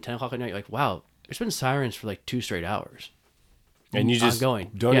all of a sudden 10 o'clock at night. Like, wow, there's been sirens for like 2 straight hours. And you just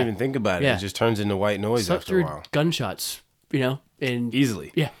ongoing. don't even think about it. Yeah. It just turns into white noise Slept after a through while. gunshots, and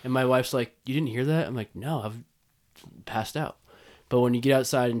Easily. yeah. And my wife's like, "You didn't hear that?" I'm like, "No, I've passed out." But when you get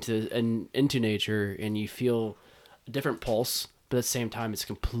outside into nature and you feel a different pulse, but at the same time it's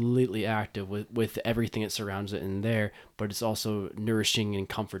completely active with everything that surrounds it in there, but it's also nourishing and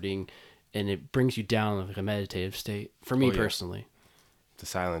comforting, and it brings you down like a meditative state. For me personally, The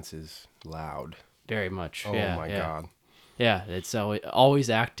silence is loud. very much. Oh yeah, my yeah. God. Yeah, it's always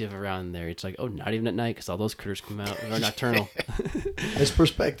active around there. It's like, oh, not even at night because all those critters come out. They're nocturnal. It's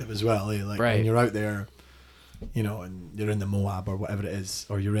perspective as well. Like Right. when you're out there, and you're in the Moab or whatever it is,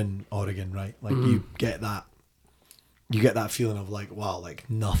 or you're in Oregon, right? Like you get that feeling of like, wow, like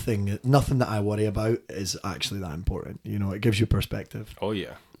nothing that I worry about is actually that important. It gives you perspective. Oh,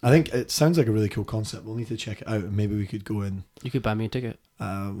 yeah. I think it sounds like a really cool concept. We'll need to check it out, and maybe we could go in. You could buy me a ticket.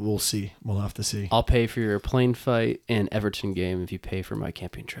 We'll see. We'll have to see. I'll pay for your plane fight and Everton game if you pay for my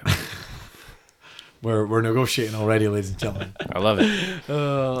camping trip. We're negotiating already, ladies and gentlemen. I love it.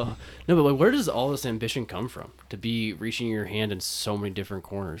 No, but like, where does all this ambition come from? To be reaching your hand in so many different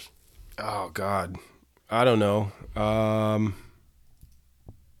corners. Oh, God. I don't know.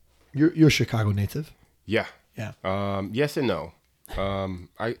 You're a Chicago native. Yeah. Yeah. Yes and no.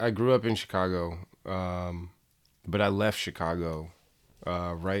 I grew up in Chicago, but I left Chicago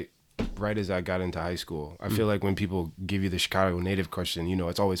right as I got into high school. I feel like when people give you the Chicago native question,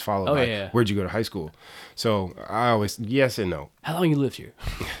 it's always followed by, yeah. where'd you go to high school? So I always, yes and no. How long you lived here?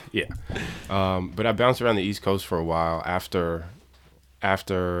 Yeah. But I bounced around the East Coast for a while after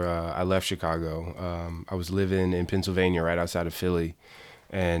I left Chicago. I was living in Pennsylvania right outside of Philly,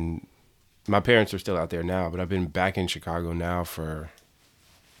 and my parents are still out there now, but I've been back in Chicago now for,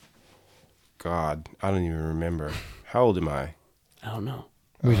 God, I don't even remember. How old am I? I don't know.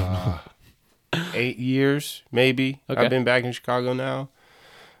 We don't know. 8 years, maybe. Okay. I've been back in Chicago now.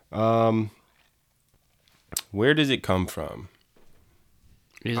 Where does it come from?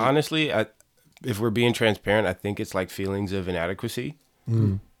 Is it- Honestly, if we're being transparent, I think it's like feelings of inadequacy.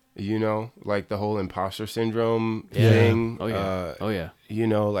 Like the whole imposter syndrome thing. Oh yeah. Oh yeah.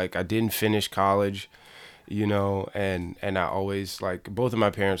 Like I didn't finish college, and I always, like, both of my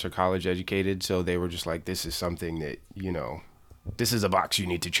parents are college educated, so they were just like, this is something that, this is a box you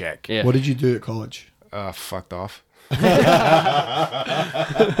need to check. Yeah. What did you do at college? Fucked off.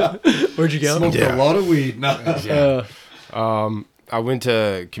 Where'd you go? Smoked a lot of weed. No. I went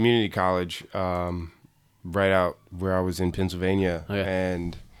to community college right out where I was in Pennsylvania, Okay.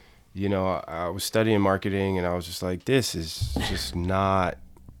 and I was studying marketing, and I was just like, this is just not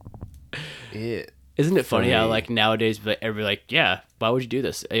it. Isn't it funny how me. like nowadays, but everybody like, yeah, why would you do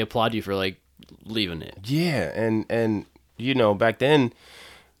this? I applaud you for like leaving it. Yeah, and back then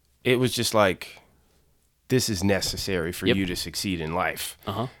it was just like, this is necessary for Yep. you to succeed in life.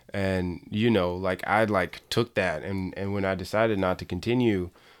 Uh-huh. And like I took that, and when I decided not to continue,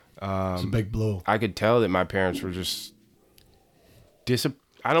 It's a big blow. I could tell that my parents were just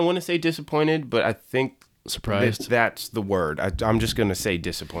I don't want to say disappointed, but I think Surprised. that's the word. I'm just gonna say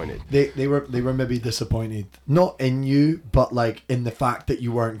disappointed. They were maybe disappointed, not in you, but like in the fact that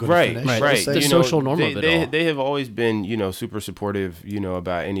you weren't going Right, to finish. right. The social norm of it all. They have always been, super supportive,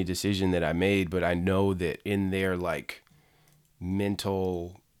 about any decision that I made, but I know that in their like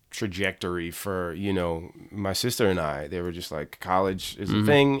mental trajectory for, my sister and I, they were just like, college is a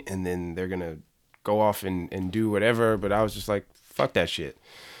thing, and then they're gonna go off and do whatever. But I was just like, fuck that shit.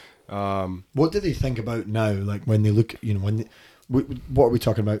 What do they think about now? Like when they look, what are we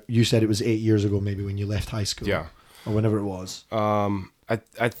talking about? You said it was 8 years ago, maybe when you left high school. Yeah. Or whenever it was.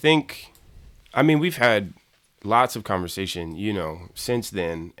 I think, I mean, we've had lots of conversation, since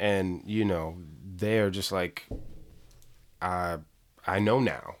then, and they're just like, I know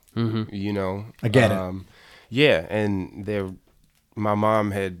now, I get it. Yeah, and my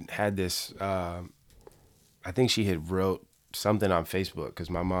mom had this. I think she had wrote something on Facebook, because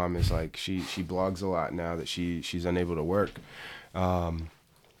my mom is like, she blogs a lot now that she's unable to work,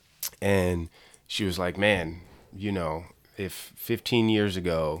 and she was like, man, if 15 years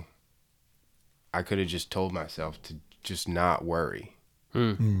ago I could have just told myself to just not worry,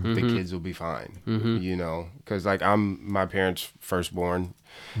 the kids will be fine, because like I'm my parents' firstborn,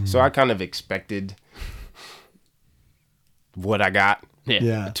 so I kind of expected what I got,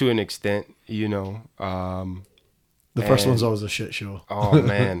 Yeah. to an extent, The first and- one's always a shit show. Oh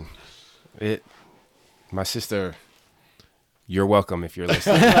man, my sister, you're welcome if you're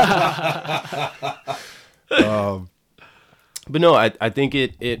listening. But no, I think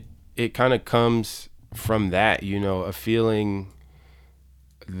it kind of comes from that, you know, a feeling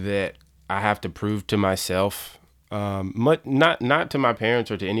that I have to prove to myself, not to my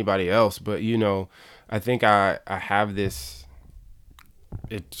parents or to anybody else, but you know, I think I have this.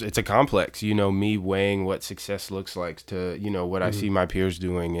 It's a complex, you know, me weighing what success looks like to, you know, what I see my peers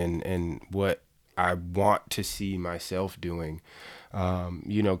doing and what I want to see myself doing.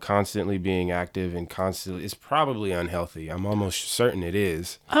 You know, constantly being active and constantly, it's probably unhealthy. I'm almost certain it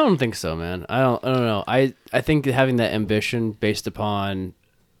is. I don't think so, man. I don't know. I think having that ambition based upon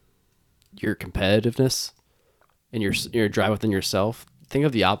your competitiveness and your drive within yourself, think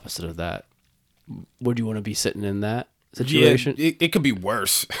of the opposite of that. Would you want to be sitting in that situation? Yeah, it could be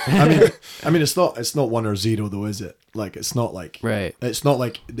worse. I mean, it's not 1 or 0 though, is it? Like, it's not like, Right. It's not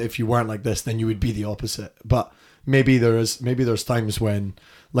like if you weren't like this, then you would be the opposite. But maybe there's times when,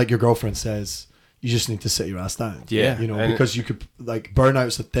 like your girlfriend says, you just need to sit your ass down. Yeah. You know, And because you could, like,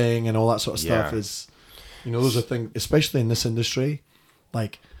 burnout's a thing and all that sort of stuff Yeah. is, you know, those are things, especially in this industry.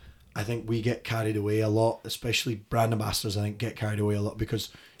 Like, I think we get carried away a lot, especially brand ambassadors, I think, get carried away a lot because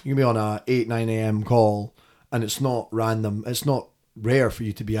you can be on a 8, 9 a.m. call and it's not random. It's not rare for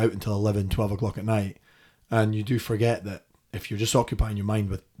you to be out until 11, 12 o'clock at night. And you do forget that if you're just occupying your mind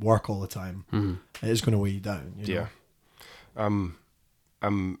with work all the time, it is going to weigh you down. You know? Yeah.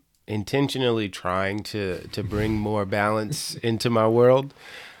 I'm intentionally trying to bring more balance into my world.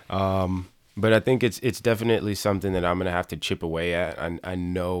 But I think it's definitely something that I'm going to have to chip away at. I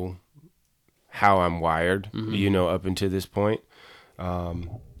know how I'm wired, you know, up until this point.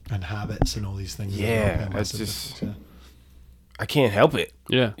 And habits and all these things. Yeah, it's just, I can't help it.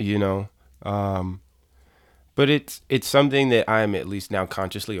 Yeah. You know, but it's something that I'm at least now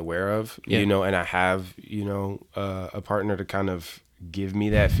consciously aware of, you know, and I have, you know, a partner to kind of give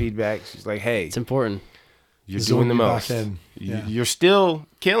me that feedback. She's like, hey, It's important. you're Zone doing the you back most. in. Yeah. You're still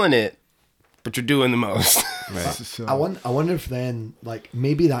killing it, but you're doing the most. Right. So, I wonder if then, like,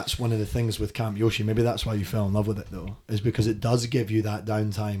 maybe that's one of the things with Camp Yoshi. Maybe that's why you fell in love with it, though, is because it does give you that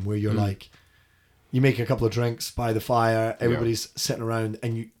downtime where you're like, you make a couple of drinks by the fire, everybody's sitting around,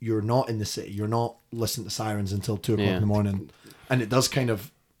 and you're not in the city. You're not listening to sirens until 2 o'clock in the morning, and it does kind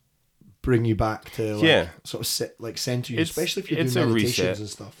of bring you back to like, sort of center you, especially if you're doing meditations and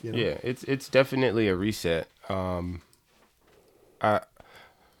stuff. You know? Yeah, it's definitely a reset.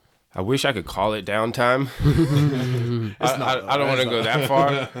 I wish I could call it downtime. I don't want to go that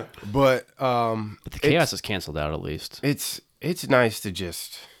far, but But the chaos is canceled out at least. it's nice to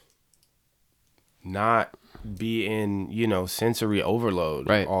just not be in, you know, sensory overload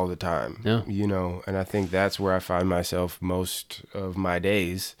all the time. Yeah. You know, and I think that's where I find myself most of my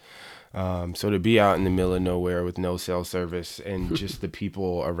days. So to be out in the middle of nowhere with no cell service and just the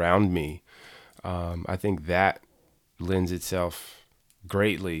people around me, I think that lends itself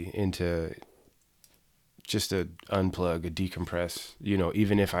greatly into just a unplug, a decompress, you know,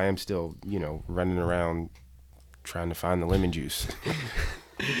 even if I am still, you know, running around trying to find the lemon juice.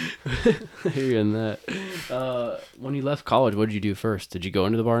 Hearing that. When you left college, what did you do first? Did you go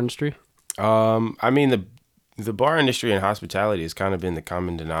into the bar industry? I mean, the bar industry and hospitality has kind of been the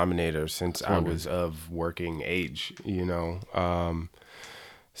common denominator since I was of working age, you know.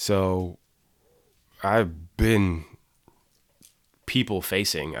 So I've been people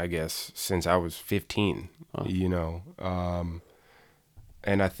facing, I guess, since I was 15, you know.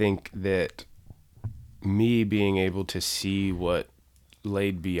 And I think that me being able to see what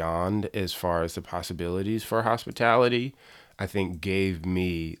laid beyond as far as the possibilities for hospitality, I think gave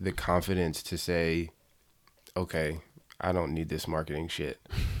me the confidence to say, okay, I don't need this marketing shit.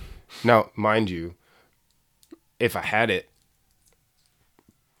 Now, mind you, if I had it,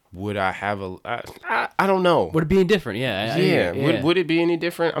 would I have I don't know. Would it be any different? Yeah. Would it be any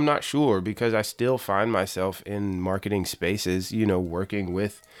different? I'm not sure, because I still find myself in marketing spaces, you know, working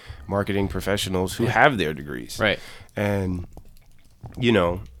with marketing professionals who have their degrees. Right. And, you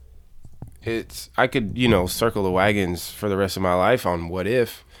know, I could, you know, circle the wagons for the rest of my life on what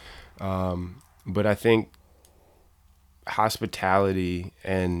if. But I think hospitality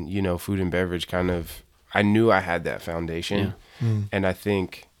and, you know, food and beverage I knew I had that foundation. Yeah. And I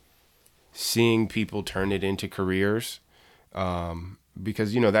think seeing people turn it into careers,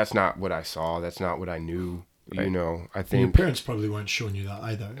 because, you know, that's not what I saw. That's not what I knew. Right. You know, I think your parents probably weren't showing you that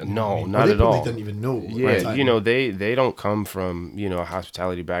either. No, not at all. They didn't even know. Yeah, you know, they don't come from, you know, a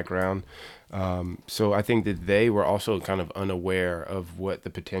hospitality background. So I think that they were also kind of unaware of what the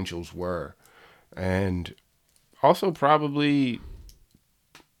potentials were, and also probably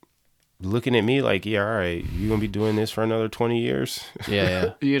looking at me like, yeah, all right, you gonna be doing this for another 20 years?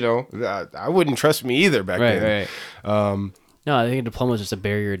 Yeah. You know, I wouldn't trust me either back then. Right. No, I think a diploma is just a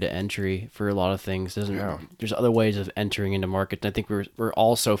barrier to entry for a lot of things. There's other ways of entering into markets. And I think we're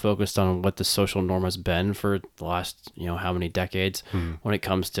all so focused on what the social norm has been for the last, how many decades when it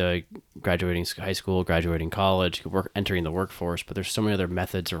comes to graduating high school, graduating college, entering the workforce. But there's so many other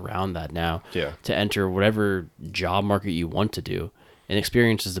methods around that now to enter whatever job market you want to do. And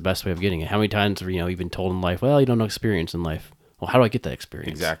experience is the best way of getting it. How many times have you've been told in life, well, you don't know experience in life. Well, how do I get that experience?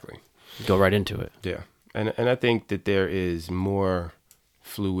 Exactly. Go right into it. Yeah. And I think that there is more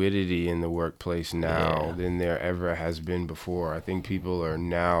fluidity in the workplace now than there ever has been before. I think people are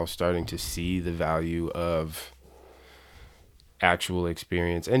now starting to see the value of actual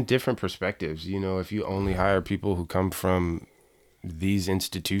experience and different perspectives. If you only hire people who come from these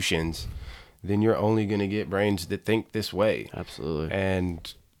institutions, then you're only going to get brains that think this way. Absolutely.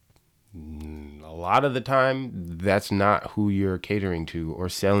 And a lot of the time, that's not who you're catering to or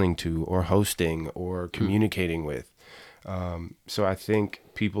selling to or hosting or communicating with. So I think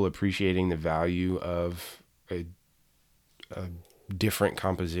people appreciating the value of a different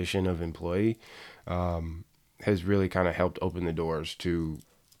composition of employee has really kind of helped open the doors to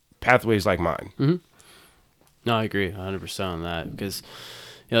pathways like mine. Mm-hmm. No, I agree 100% on that because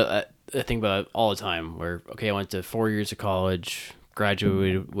I think about it all the time where, I went to 4 years of college,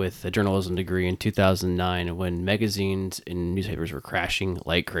 graduated with a journalism degree in 2009 when magazines and newspapers were crashing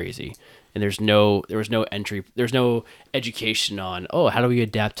like crazy. And there was no education on, how do we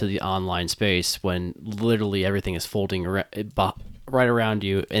adapt to the online space when literally everything is folding right around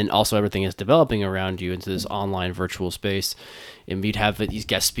you, and also everything is developing around you into this online virtual space. And we'd have these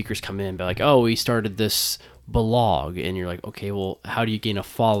guest speakers come in and be like, we started this blog, and you're like, okay, well, how do you gain a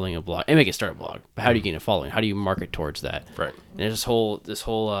following of blog? And make it start a blog, but how do you gain a following? How do you market towards that? Right. And there's this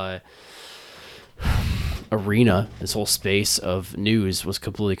whole arena, this whole space of news was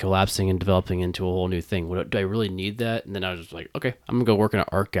completely collapsing and developing into a whole new thing. Do I really need that? And then I was just like, okay, I'm gonna go work in an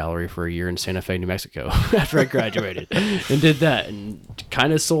art gallery for a year in Santa Fe, New Mexico after I graduated and did that and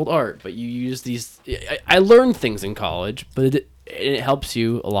kind of sold art. But you use these, I learned things in college, but it helps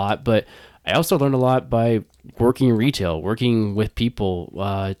you a lot. But I also learned a lot by working in retail, working with people,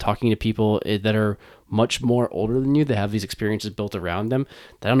 talking to people that are much more older than you, that have these experiences built around them.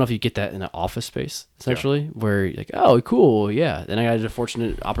 I don't know if you get that in an office space, essentially, where you're like, oh, cool, yeah. Then I had a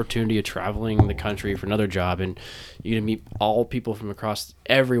fortunate opportunity of traveling the country for another job, and you get to meet all people from across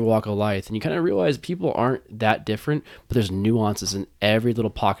every walk of life, and you kind of realize people aren't that different, but there's nuances in every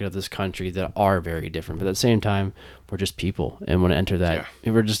little pocket of this country that are very different. But at the same time, we're just people and want to enter that.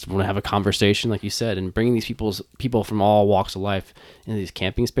 Yeah. We just want to have a conversation, like you said, and bringing these people from all walks of life into these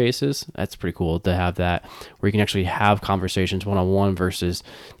camping spaces. That's pretty cool to have that, where you can actually have conversations one-on-one versus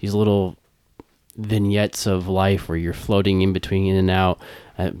these little vignettes of life where you're floating in between, in and out,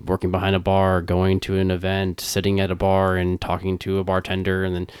 working behind a bar, going to an event, sitting at a bar and talking to a bartender,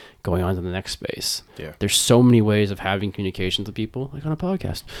 and then going on to the next space. Yeah. There's so many ways of having communications with people, like on a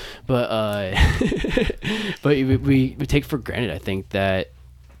podcast. But but we take for granted, I think, that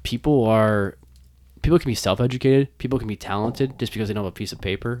people can be self-educated, people can be talented just because they don't have a piece of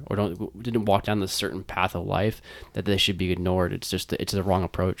paper or didn't walk down this certain path of life, that they should be ignored. It's the wrong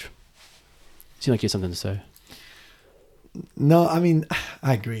approach. Seemed like you had something to say. No, I mean,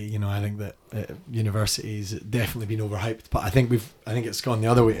 I agree. I think that university's definitely been overhyped, but I think it's gone the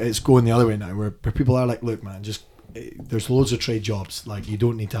other way. It's going the other way now, where people are like, look, man, there's loads of trade jobs. Like, you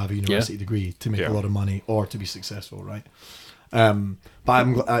don't need to have a university degree to make a lot of money or to be successful, right? But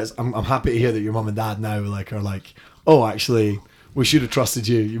I'm happy to hear that your mum and dad now are like, oh, actually, we should have trusted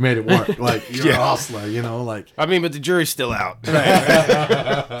you. You made it work. Like, you're a hustler, I mean, but the jury's still out.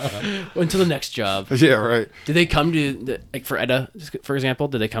 Until the next job. Yeah, right. Did they come to, for Edda, for example,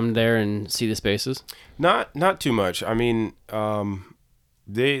 did they come there and see the spaces? Not too much. I mean,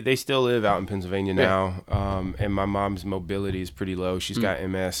 they still live out in Pennsylvania now, and my mom's mobility is pretty low. She's got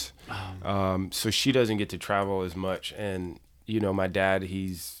MS, so she doesn't get to travel as much. And, my dad,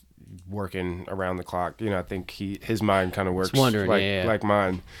 he's working around the clock. I think his mind kind of works like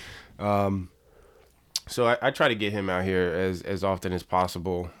mine. So I try to get him out here as often as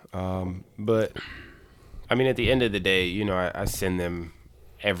possible. But I mean, at the end of the day, I send them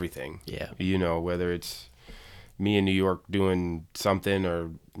everything. Yeah. Whether it's me in New York doing something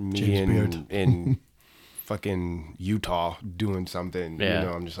or me in fucking Utah doing something.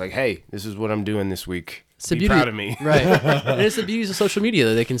 Yeah. I'm just like, hey, this is what I'm doing this week. Be proud of me. Right. And it's the beauty of social media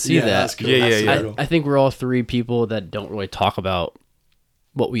that they can see that. That's cool. Yeah. I think we're all three people that don't really talk about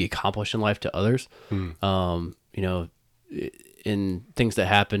what we accomplish in life to others. in things that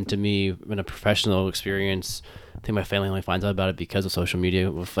happened to me in a professional experience. I think my family only finds out about it because of social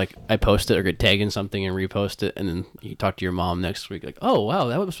media. If like I post it or get tagged in something and repost it, and then you talk to your mom next week, like, oh wow,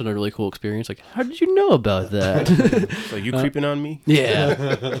 that was a really cool experience. Like, how did you know about that? So you creeping on me?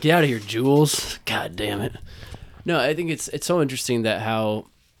 Yeah, get out of here, Jules. God damn it. No, I think it's so interesting that how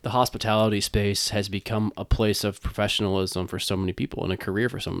the hospitality space has become a place of professionalism for so many people and a career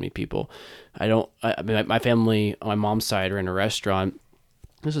for so many people. I mean, my family on my mom's side ran a restaurant.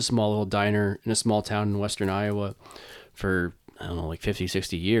 There's a small little diner in a small town in western Iowa for, I don't know, like 50,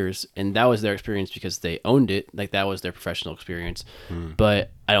 60 years. And that was their experience because they owned it. Like, that was their professional experience.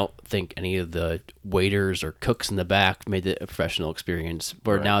 But I don't think any of the waiters or cooks in the back made it a professional experience.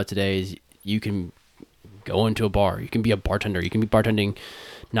 Where nowadays, you can go into a bar. You can be a bartender. You can be bartending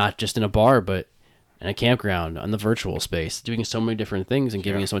not just in a bar, but in a campground, on the virtual space, doing so many different things and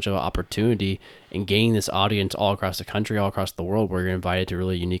giving you so much of an opportunity and gaining this audience all across the country, all across the world, where you're invited to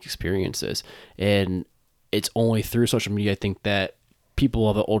really unique experiences. And it's only through social media, I think, that people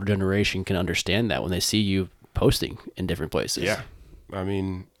of the older generation can understand that when they see you posting in different places. Yeah. I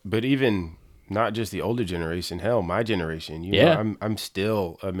mean, but even not just the older generation, hell, my generation, you know, I'm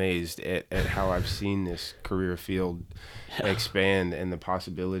still amazed at how I've seen this career field expand and the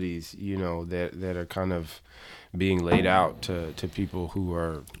possibilities, you know, that are kind of being laid out to people who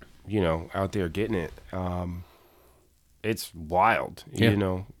are, you know, out there getting it. It's wild, you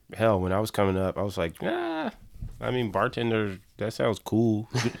know. Hell, when I was coming up, I was like, I mean, bartender, that sounds cool.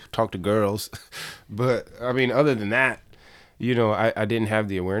 Talk to girls. But, I mean, other than that, you know, I didn't have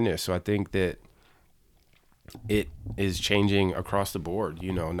the awareness. So I think that it is changing across the board,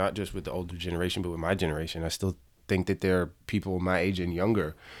 you know, not just with the older generation, but with my generation. I still think that there are people my age and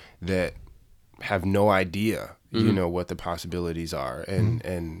younger that have no idea, you know, what the possibilities are.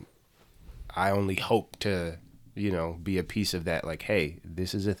 And I only hope to, you know, be a piece of that. Like, hey,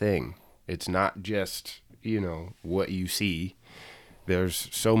 this is a thing. It's not just, you know, what you see. There's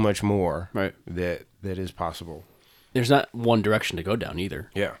so much more that is possible. There's not one direction to go down either.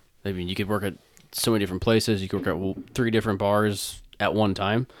 Yeah. I mean, you could work at so many different places. You could work at 3 different bars at one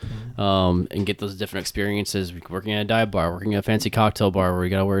time, and get those different experiences. Working at a dive bar, working at a fancy cocktail bar where you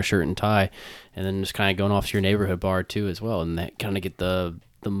gotta wear a shirt and tie, and then just kind of going off to your neighborhood bar too as well, and that kind of get the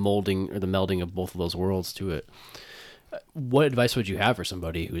molding or the melding of both of those worlds to it. What advice would you have for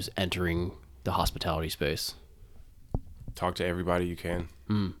somebody who's entering the hospitality space? Talk to everybody you can.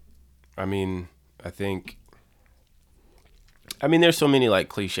 I mean, there's so many like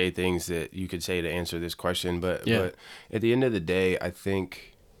cliche things that you could say to answer this question, but at the end of the day, I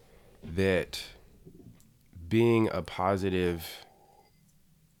think that being a positive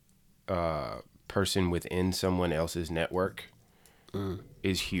person within someone else's network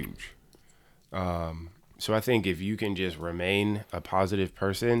is huge. So I think if you can just remain a positive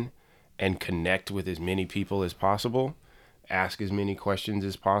person and connect with as many people as possible, ask as many questions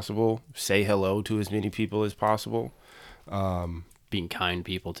as possible, say hello to as many people as possible, being kind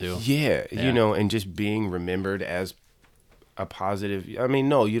people too. Yeah, you know, and just being remembered as a positive. I mean,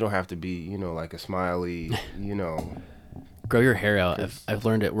 no, you don't have to be, you know, like a smiley, you know. Grow your hair out. I've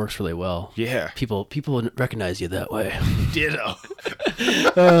learned it works really well. Yeah. People recognize you that way. Ditto.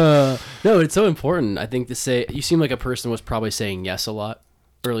 No, it's so important. I think to say, you seem like a person was probably saying yes a lot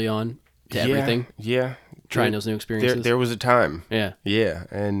early on to everything. Yeah. Trying those new experiences. There was a time. Yeah. Yeah.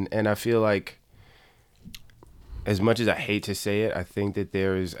 And I feel like, as much as I hate to say it, I think that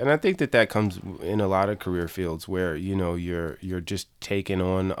I think that comes in a lot of career fields where, you know, you're just taking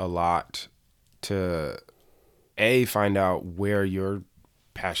on a lot to find out where your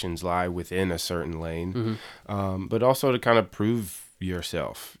passions lie within a certain lane, but also to kind of prove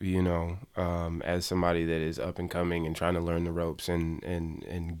yourself, you know, as somebody that is up and coming and trying to learn the ropes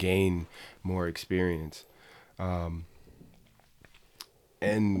and gain more experience.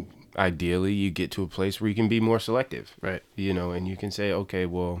 And ideally you get to a place where you can be more selective, right? You know, and you can say, okay,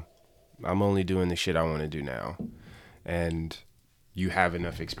 well, I'm only doing the shit I want to do now. And you have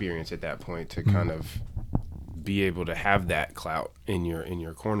enough experience at that point to kind of be able to have that clout in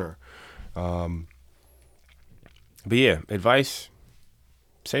your corner. But yeah, advice,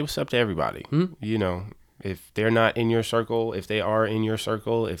 say what's up to everybody. You know, if they're not in your circle, if they are in your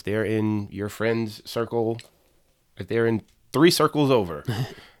circle, if they're in your friend's circle, if they're in 3 circles over,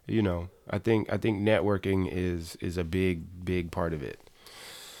 you know, I think networking is a big part of it.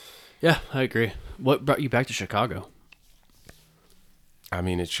 Yeah, I agree. What brought you back to Chicago? I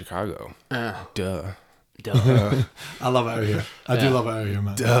mean, it's Chicago. Duh. I love it out here. I do love it out here,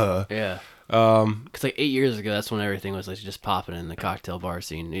 man. Duh. Yeah. Because like 8 years ago, that's when everything was like just popping in the cocktail bar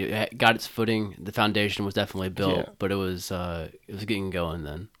scene. It got its footing. The foundation was definitely built, Yeah. but it was getting going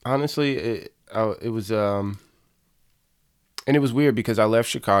then. Honestly, it was and it was weird because I left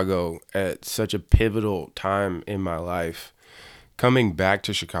Chicago at such a pivotal time in my life. Coming back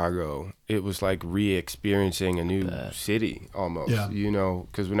to Chicago, it was like re-experiencing a new city almost. Yeah. You know,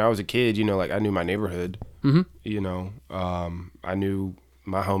 because when I was a kid, you know, like I knew my neighborhood. Mm-hmm. You know, I knew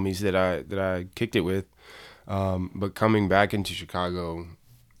my homies that I kicked it with. But coming back into Chicago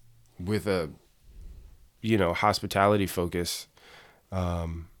with a, you know, hospitality focus,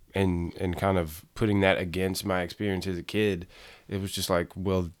 and kind of putting that against my experience as a kid, it was just like,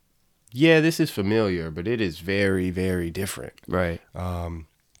 well, yeah, this is familiar, but it is very, very different. Right.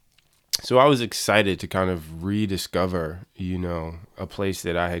 So I was excited to kind of rediscover, you know, a place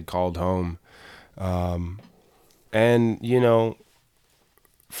that I had called home. And, you know,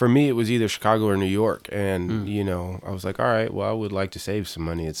 for me, it was either Chicago or New York. And, you know, I was like, all right, well, I would like to save some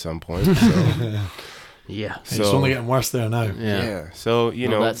money at some point. So, Yeah. It's only getting worse there now. Yeah. So, you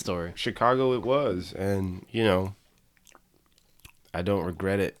know, that story. Chicago it was. And, you know, I don't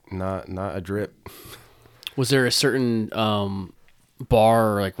regret it. Not a drip. Was there a certain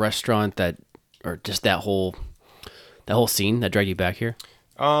bar or like restaurant that, or just that whole scene that dragged you back here?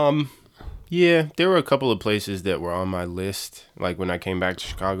 Yeah, there were a couple of places that were on my list. Like when I came back to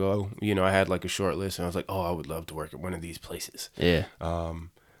Chicago, you know, I had like a short list and I was like, oh, I would love to work at one of these places. Yeah.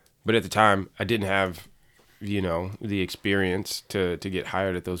 But at the time, I didn't have, you know, the experience to get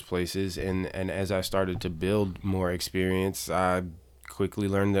hired at those places. And as I started to build more experience, I quickly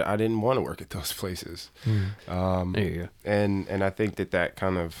learned that I didn't want to work at those places. There you go. And I think that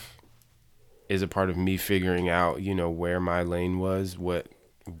kind of is a part of me figuring out, you know, where my lane was, what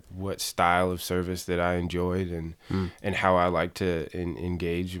style of service that I enjoyed, and how I like to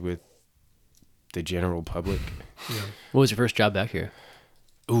engage with the general public. Yeah. What was your first job back here?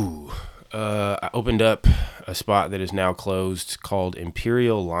 I opened up a spot that is now closed called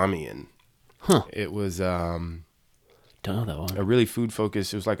Imperial Lamian. Huh. It was Don't know that one. a really food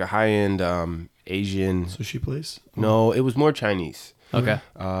focused. It was like a high end Asian. Sushi place? No, it was more Chinese. Okay.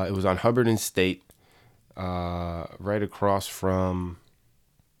 It was on Hubbard and State, right across from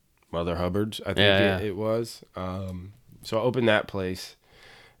Mother Hubbard's, I think Yeah. it was. So I opened that place,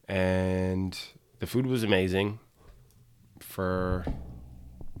 and the food was amazing for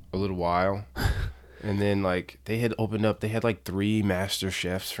a little while. And then, like, they had opened up, they had like 3 master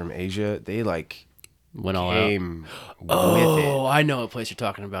chefs from Asia. They like Went all out. came with it. Oh, I know what place you're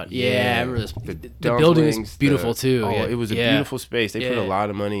talking about. Yeah, I remember this. The The building is dumplings, beautiful too. Oh, Yeah. it was a Yeah. beautiful space. They put a Yeah. lot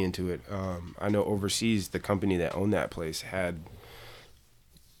of money into it. I know overseas, the company that owned that place had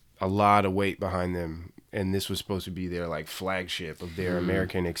a lot of weight behind them, and this was supposed to be their like flagship of their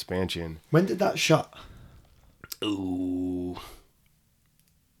American expansion. When did that shut? Ooh,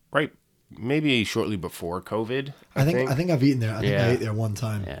 right, maybe shortly before COVID. I think I've eaten there. I think Yeah. I ate there one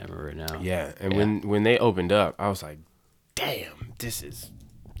time. Yeah, I remember it now. Yeah, and Yeah. when they opened up, I was like, damn,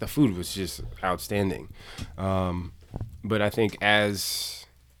 the food was just outstanding. But I think as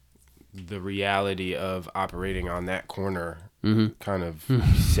the reality of operating on that corner kind of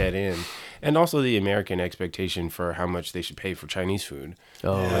set in, and also the American expectation for how much they should pay for Chinese food.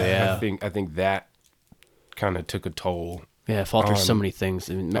 Oh yeah. I think that kind of took a toll. Yeah, it falters so on- many things.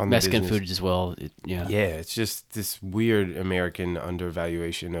 I mean, on the Mexican business. food as well. Yeah. Yeah, it's just this weird American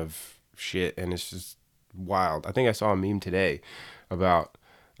undervaluation of shit, and it's just wild. I think I saw a meme today about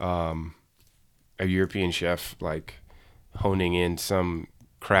a European chef like honing in some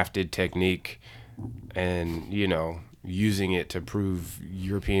crafted technique and, you know, using it to prove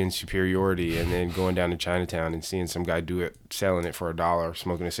European superiority, and then going down to Chinatown and seeing some guy do it, selling it for $1,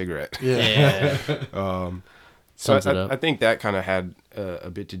 smoking a cigarette. Yeah. So Sums it up. I think that kind of had a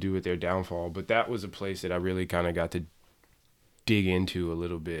bit to do with their downfall, but that was a place that I really kind of got to dig into a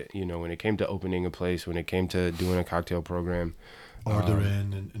little bit, you know, when it came to opening a place, when it came to doing a cocktail program.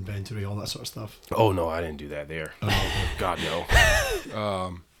 Ordering and inventory, all that sort of stuff. Oh no, I didn't do that there. God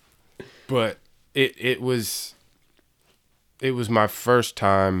no. But it was my first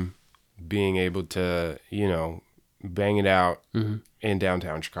time being able to, you know, bang it out in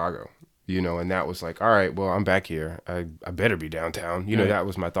downtown Chicago. You know, and that was like, all right, well, I'm back here. I better be downtown. You know, Right. that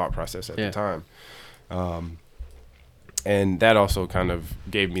was my thought process at Yeah. the time. And that also kind of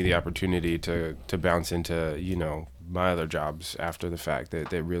gave me the opportunity to bounce into, you know, my other jobs after the fact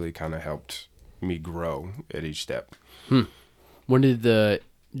that really kind of helped me grow at each step. When did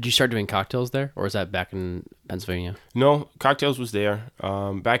you start doing cocktails there, or is that back in Pennsylvania? No, cocktails was there.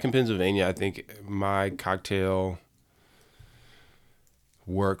 Back in Pennsylvania, I think my cocktail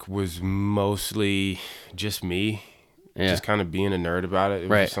work was mostly just me. Yeah. Just kind of being a nerd about it. It was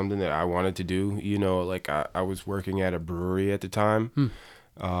Right. just something that I wanted to do. You know, like I was working at a brewery at the time.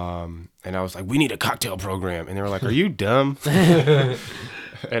 And I was like, we need a cocktail program. And they were like, are you dumb?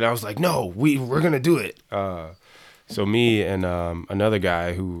 And I was like, no, we're going to do it. So me and another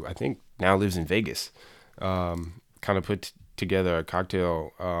guy who I think now lives in Vegas kind of put together a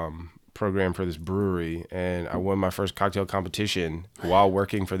cocktail program for this brewery. And I won my first cocktail competition while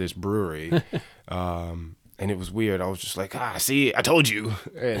working for this brewery. And it was weird. I was just like, see, I told you.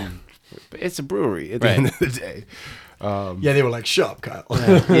 And it's a brewery at the end of the day. Yeah, they were like, shut up, Kyle.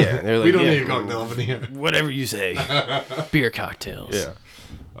 Yeah, they're like, We don't need a cocktail over here. whatever you say. Beer cocktails. Yeah.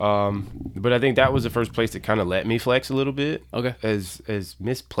 But I think that was the first place that kind of let me flex a little bit. Okay. As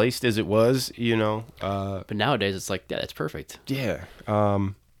misplaced as it was, you know. But nowadays it's like, yeah, that's perfect. Yeah.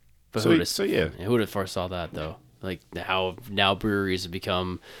 But So yeah. who would have foresaw that though? Like how now breweries have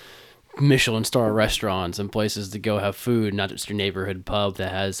become Michelin star restaurants and places to go have food, not just your neighborhood pub that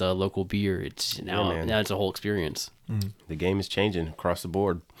has a local beer. It's now it's a whole experience. The game is changing across the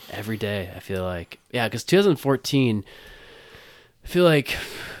board. Every day, I feel like. Yeah, because 2014, I feel like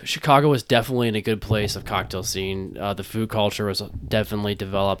Chicago was definitely in a good place of cocktail scene. The food culture was definitely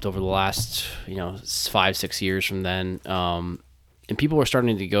developed over the last, 5-6 years from then. And people were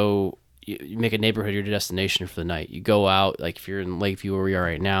starting to go, you make a neighborhood your destination for the night. You go out, like if you're in Lakeview where we are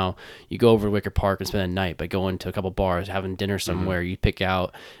right now, you go over to Wicker Park and spend a night by going to a couple bars, having dinner somewhere. You pick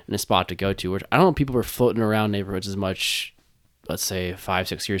out a spot to go to, which I don't know if people were floating around neighborhoods as much, let's say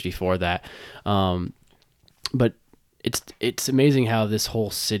 5-6 years before that. But it's amazing how this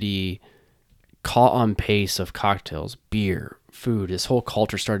whole city caught on pace of cocktails, beer, food. This whole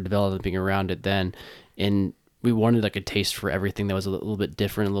culture started developing around it then, and we wanted like a taste for everything that was a little bit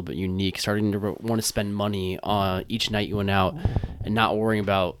different, a little bit unique. Starting to want to spend money on each night you went out, and not worrying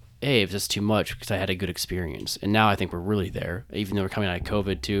about, hey, if this is too much, because I had a good experience. And now I think we're really there, even though we're coming out of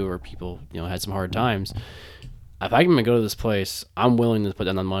COVID too, or people had some hard times. If I can go to this place, I'm willing to put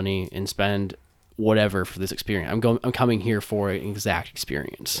down the money and spend whatever for this experience. I'm coming here for an exact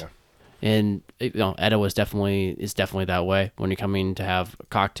experience. Yeah. And Etta is definitely that way. When you're coming to have a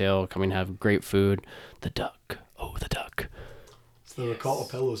cocktail, coming to have great food, the duck. Oh, the duck. It's the ricotta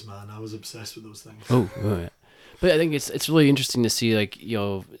pillows, man. I was obsessed with those things. Oh, yeah. But I think it's really interesting to see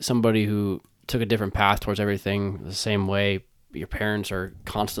somebody who took a different path towards everything the same way. Your parents are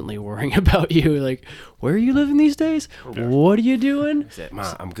constantly worrying about you, like, where are you living these days? Yeah. What are you doing?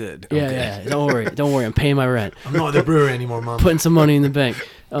 Ma, I'm good. Yeah. Don't worry. I'm paying my rent. I'm not at the brewery anymore, Mom. Putting some money in the bank.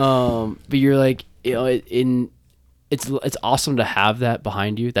 But you're like, it's awesome to have that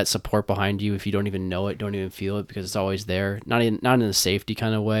behind you, that support behind you. If you don't even know it, don't even feel it, because it's always there. Not in a safety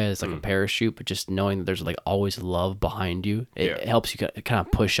kind of way. It's like a parachute, but just knowing that there's like always love behind you. It helps you kind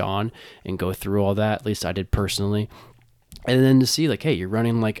of push on and go through all that. At least I did personally. And then to see like, hey, you're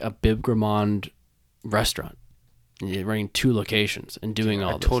running like a Bib Gourmand restaurant. You're running 2 locations and doing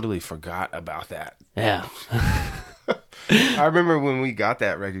all this. I totally forgot about that. Yeah. I remember when we got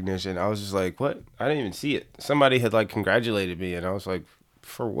that recognition, I was just like, what? I didn't even see it. Somebody had like congratulated me, and I was like,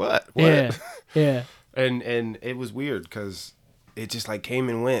 for what? Yeah. Yeah. And it was weird because it just like came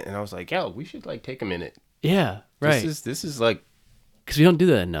and went, and I was like, yo, we should like take a minute. Yeah. Right. This is like, because we don't do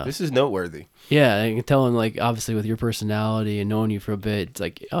that enough. This is noteworthy. Yeah, I can tell, and like obviously with your personality and knowing you for a bit, it's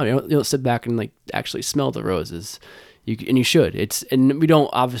like, oh, you don't sit back and like actually smell the roses. You should. And we don't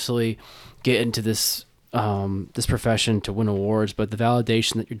obviously get into this this profession to win awards, but the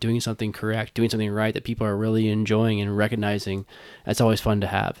validation that you're doing something correct, doing something right, that people are really enjoying and recognizing, that's always fun to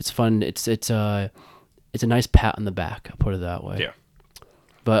have. It's fun. It's a nice pat on the back. I'll put it that way. Yeah.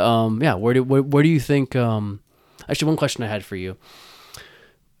 But yeah, where do you think? Actually, one question I had for you.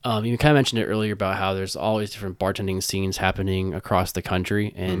 You kind of mentioned it earlier about how there's always different bartending scenes happening across the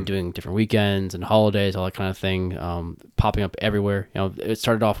country and doing different weekends and holidays, all that kind of thing, popping up everywhere. It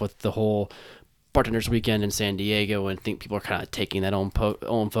started off with the whole Bartenders Weekend in San Diego, and I think people are kind of taking that own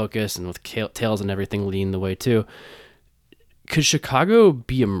focus, and with Tales and everything leading the way too. Could Chicago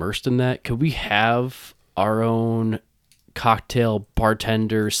be immersed in that? Could we have our own cocktail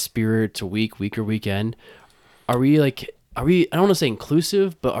bartender spirits week or weekend? Are we, I don't want to say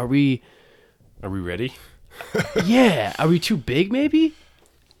inclusive, but are we ready? Yeah. Are we too big maybe?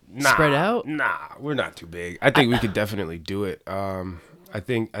 Spread out? Nah, we're not too big. I think we could definitely do it. I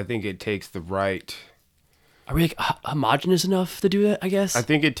think it takes the right... Are we like homogenous enough to do that, I guess? I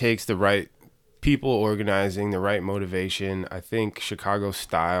think it takes the right people organizing, the right motivation. I think Chicago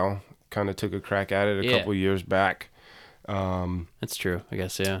Style kind of took a crack at it a couple years back. That's true, I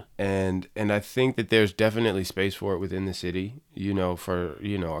guess. Yeah. And I think that there's definitely space for it within the city, for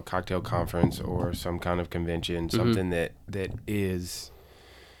a cocktail conference or some kind of convention, something that is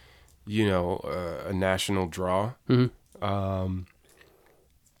a national draw.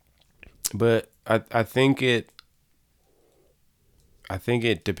 But I think it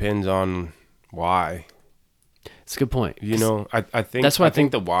depends on why. It's a good point. I think that's why I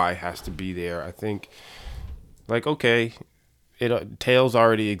think the why has to be there. I think, like, okay, Tails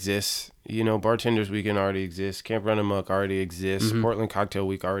already exists. Bartenders Weekend already exists. Camp Run Amok already exists. Portland Cocktail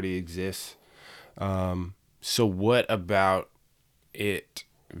Week already exists. So what about it?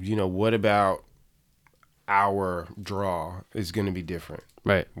 What about our draw is going to be different?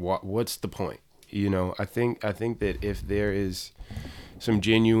 Right. What's the point? I think that if there is some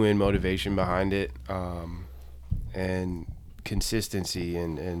genuine motivation behind it, and consistency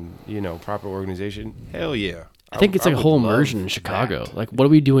and proper organization, hell yeah. I think it's like a whole would love immersion in Chicago. that. Like, what do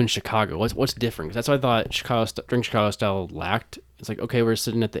we do in Chicago? What's different? 'Cause that's what I thought Drink Chicago style lacked. It's like, okay, we're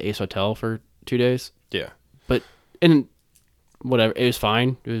sitting at the Ace Hotel for 2 days, Yeah. and whatever, it was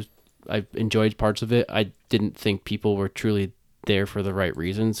fine. I enjoyed parts of it. I didn't think people were truly there for the right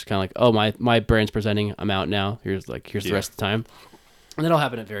reasons. Kind of like, oh, my brand's presenting, I'm out now. Here's the rest of the time. And that'll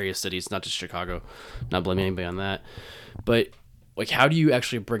happen in various cities, not just Chicago. Not blaming anybody on that. But like, how do you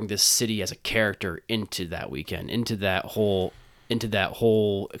actually bring this city as a character into that weekend, into that whole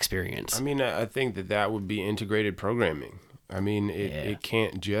experience? I mean, I think that would be integrated programming. I mean, it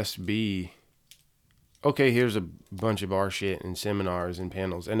can't just be, okay, here's a bunch of bar shit and seminars and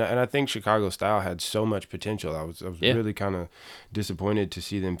panels. And I think Chicago style had so much potential. I was really kind of disappointed to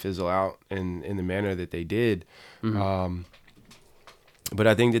see them fizzle out in the manner that they did. But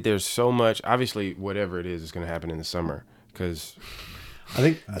I think that there's so much, obviously, whatever it is going to happen in the summer, because I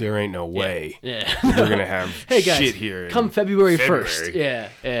think there ain't no way Yeah. we're going to have Hey guys, shit here. come February 1st.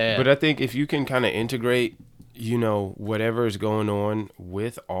 Yeah. But I think if you can kind of integrate, whatever is going on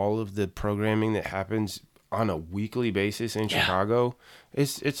with all of the programming that happens on a weekly basis in Chicago,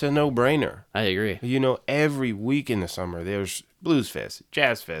 it's a no-brainer. I agree. Every week in the summer, there's Blues Fest,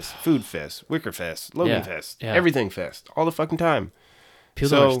 Jazz Fest, Food Fest, Wicker Fest, Logan Fest, Everything Fest, all the fucking time.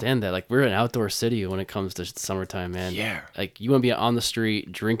 People don't understand that. Like, we're an outdoor city when it comes to summertime, man. Yeah. Like, you want to be on the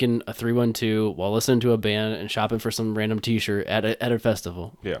street drinking a 312 while listening to a band and shopping for some random T-shirt at a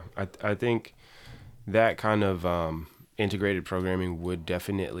festival. Yeah, I think that kind of integrated programming would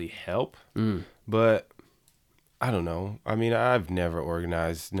definitely help. But I don't know. I mean, I've never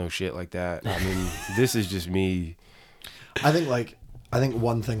organized no shit like that. I mean, this is just me. I think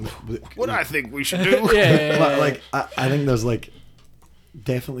one thing. What I think we should do. But like, I think there's like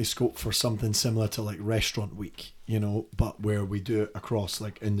definitely scope for something similar to like Restaurant Week, but where we do it across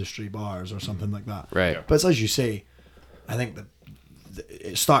like industry bars or something like that. Right. Yeah. But it's, as you say, I think that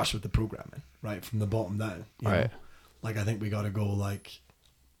it starts with the programming, right, from the bottom down. You know? Like, I think we got to go like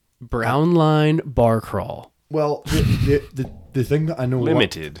Brown Line Bar Crawl. Well, the thing that I know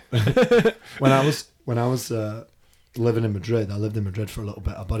Limited. when I was living in Madrid, I lived in Madrid for a little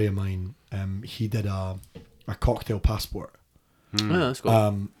bit. A buddy of mine, he did a cocktail passport. Oh, that's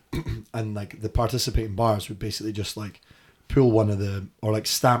cool. And like the participating bars would basically just like pull one of the, or like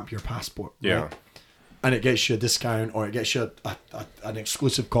stamp your passport. Right? Yeah. And it gets you a discount, or it gets you an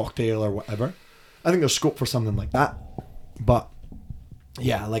exclusive cocktail or whatever. I think there's scope for something like that. But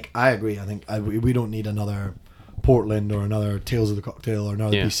yeah, like I agree. I think we don't need another Portland or another Tales of the Cocktail or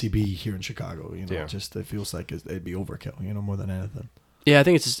another BCB here in Chicago. Just it feels like it'd be overkill. More than anything. Yeah, I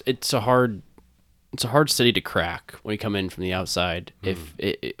think it's a hard city to crack when you come in from the outside.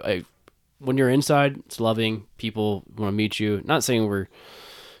 When you're inside, it's loving. People want to meet you. Not saying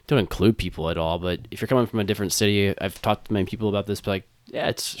don't include people at all, but if you're coming from a different city, I've talked to many people about this, but like, yeah,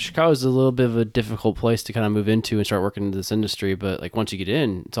 Chicago's a little bit of a difficult place to kind of move into and start working in this industry, but like once you get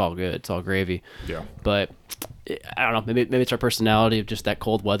in, it's all good. It's all gravy. Yeah. But I don't know, maybe it's our personality of just that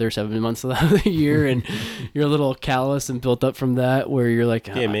cold weather 7 months of the year, and you're a little callous and built up from that, where you're like,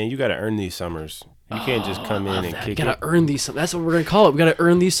 yeah, man, you got to earn these summers. You can't just come in and kick you gotta earn these. That's what we're gonna call it. We gotta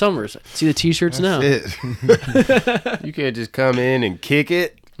earn these summers. See the T-shirts now. You can't just come in and kick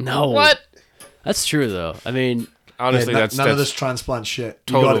it. No. What? That's true though. I mean, honestly, none of this transplant shit.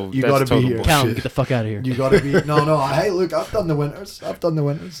 Total. You gotta be here. Callum, get the fuck out of here. You gotta be. No. Hey, look, I've done the winters.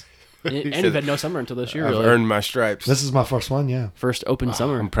 And you've had no summer until this year. I've really. earned my stripes. This is my first one. Yeah. First open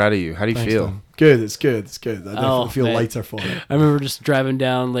summer. I'm proud of you. How do you Thanks, feel? Tom. Good. It's good. It's good. I definitely feel man. lighter for it. I remember just driving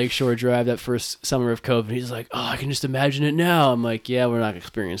down Lakeshore Drive that first summer of COVID. He's like, "Oh, I can just imagine it now." I'm like, "Yeah, we're not gonna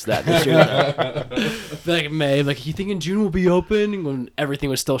experience that this year." Like May, like, you thinking June will be open when everything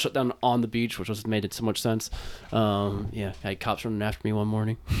was still shut down on the beach, which was made it so much sense. Yeah, I had cops running after me one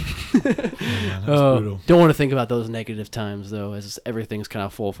morning. Man, that's brutal. Don't want to think about those negative times though, as everything's kind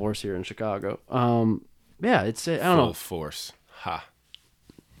of full force here in Chicago. Yeah, it's I don't Full know. force. Ha.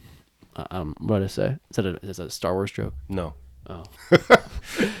 What did I say? Is that a Star Wars joke? No. Oh.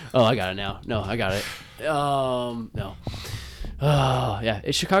 Oh, I got it now. No, I got it. No. Oh, yeah.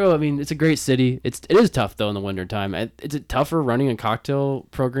 It's Chicago. I mean, it's a great city. It is tough though in the winter time. Is it tougher running a cocktail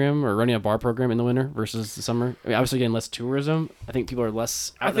program or running a bar program in the winter versus the summer? I mean, obviously getting less tourism. I think people are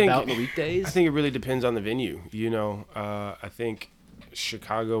less out and about in the weekdays. I think it really depends on the venue. You know, I think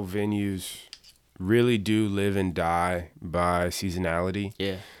Chicago venues really do live and die by seasonality.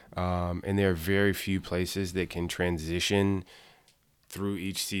 Yeah. And there are very few places that can transition through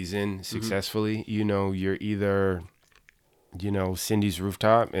each season successfully. You know, you're either, Cindy's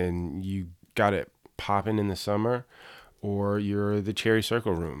Rooftop and you got it popping in the summer, or you're the Cherry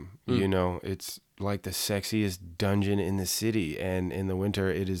Circle Room. You know, it's like the sexiest dungeon in the city, and in the winter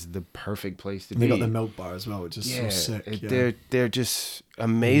it is the perfect place to And be. they got the milk bar as well, which is so sick. They're just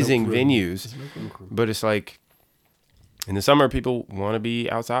amazing venues, but it's like in the summer people want to be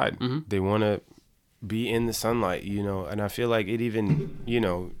outside. They want to be in the sunlight, and I feel like it even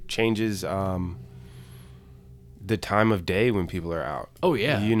changes the time of day when people are out. Oh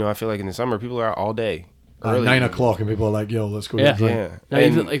yeah. I feel like in the summer people are out all day. At Early. 9 o'clock, and people are like, "Yo, let's go Yeah. get a drink." Yeah. No,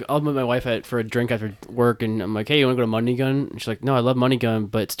 even like I'll meet my wife for a drink after work, and I'm like, "Hey, you want to go to Money Gun?" And she's like, "No, I love Money Gun,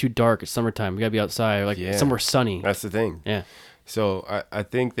 but it's too dark. It's summertime. We gotta be outside, like somewhere sunny." That's the thing. Yeah. So I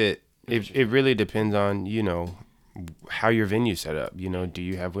think that it really depends on, how your venue's set up. Do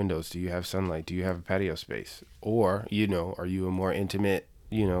you have windows? Do you have sunlight? Do you have a patio space? Or, are you a more intimate,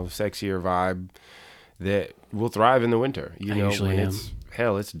 sexier vibe that will thrive in the winter? I usually am.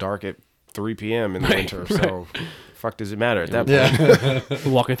 It's dark at 3 p.m. in the winter, so fuck does it matter at that point? Yeah.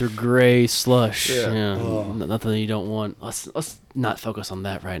 Walking through gray slush. Yeah. Yeah. Oh. Nothing you don't want. Let's not focus on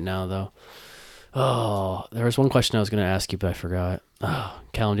that right now, though. Oh, there was one question I was going to ask you, but I forgot. Oh,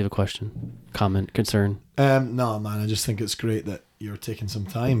 Callum, do you have a question, comment, concern? No, man. I just think it's great that you're taking some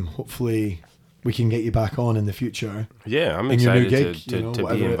time. Hopefully, we can get you back on in the future. Yeah, I'm In your new excited gig, to be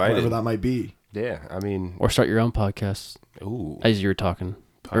whatever invited. that might be. Yeah, I mean, Or start your own podcast, ooh, as you were talking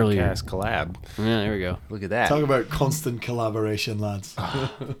earlier. podcast collab. Yeah, there we go. Look at that. Talk about constant collaboration, lads.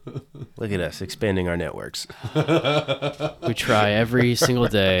 Look at us expanding our networks. We try every single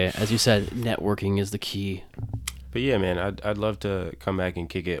day. As you said, networking is the key. But yeah, man, I'd love to come back and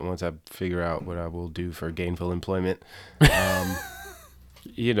kick it once I figure out what I will do for gainful employment. And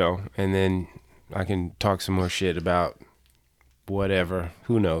then I can talk some more shit about whatever.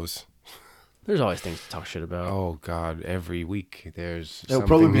 Who knows? There's always things to talk shit about. Oh God, every week there's It'll something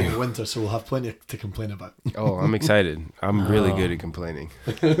probably be new. in the winter, so we'll have plenty to complain about. Oh, I'm excited. I'm really good at complaining.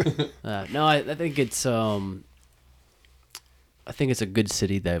 No, I think it's a good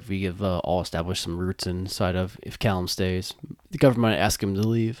city that we have all established some roots inside of. If Callum stays, the government might ask him to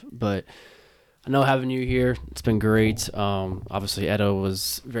leave, but I know having you here, it's been great. Obviously, Edo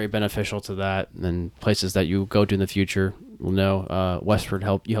was very beneficial to that, and places that you go to in the future will know. Westward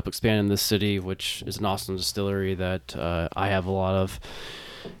help expand in this city, which is an awesome distillery that I have a lot of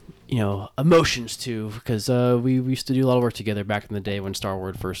emotions to, because we used to do a lot of work together back in the day when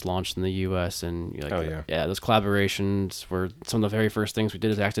Starward first launched in the U.S. and you're like, those collaborations were some of the very first things we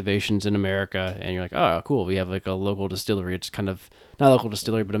did as activations in America, and you're like, oh, cool, we have like a local distillery. It's kind of not a local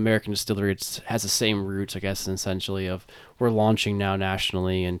distillery, but American distillery. It has the same roots, I guess, essentially of we're launching now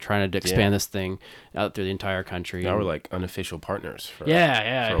nationally and trying to expand this thing out through the entire country. Now we're like unofficial partners for for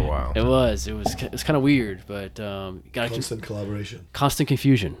a while. It was kind of weird, but Constant collaboration. constant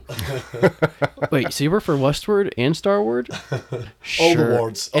confusion. Wait, so you work for Westward and Starward? All the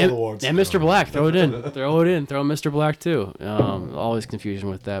wards. All and, the wards. And Mr. Black, throw it in. Throw Mr. Black too. Always confusion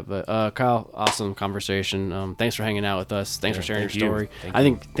with that. But Kyle, awesome conversation. Thanks for hanging out with us. Thanks for sharing your thank you. story. Thank I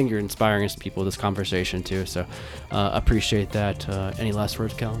think you're inspiring us people with this conversation too. So appreciate that. Any last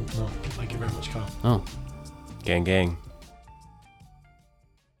words, Callum? No, thank you very much, Carl. Oh. Gang gang.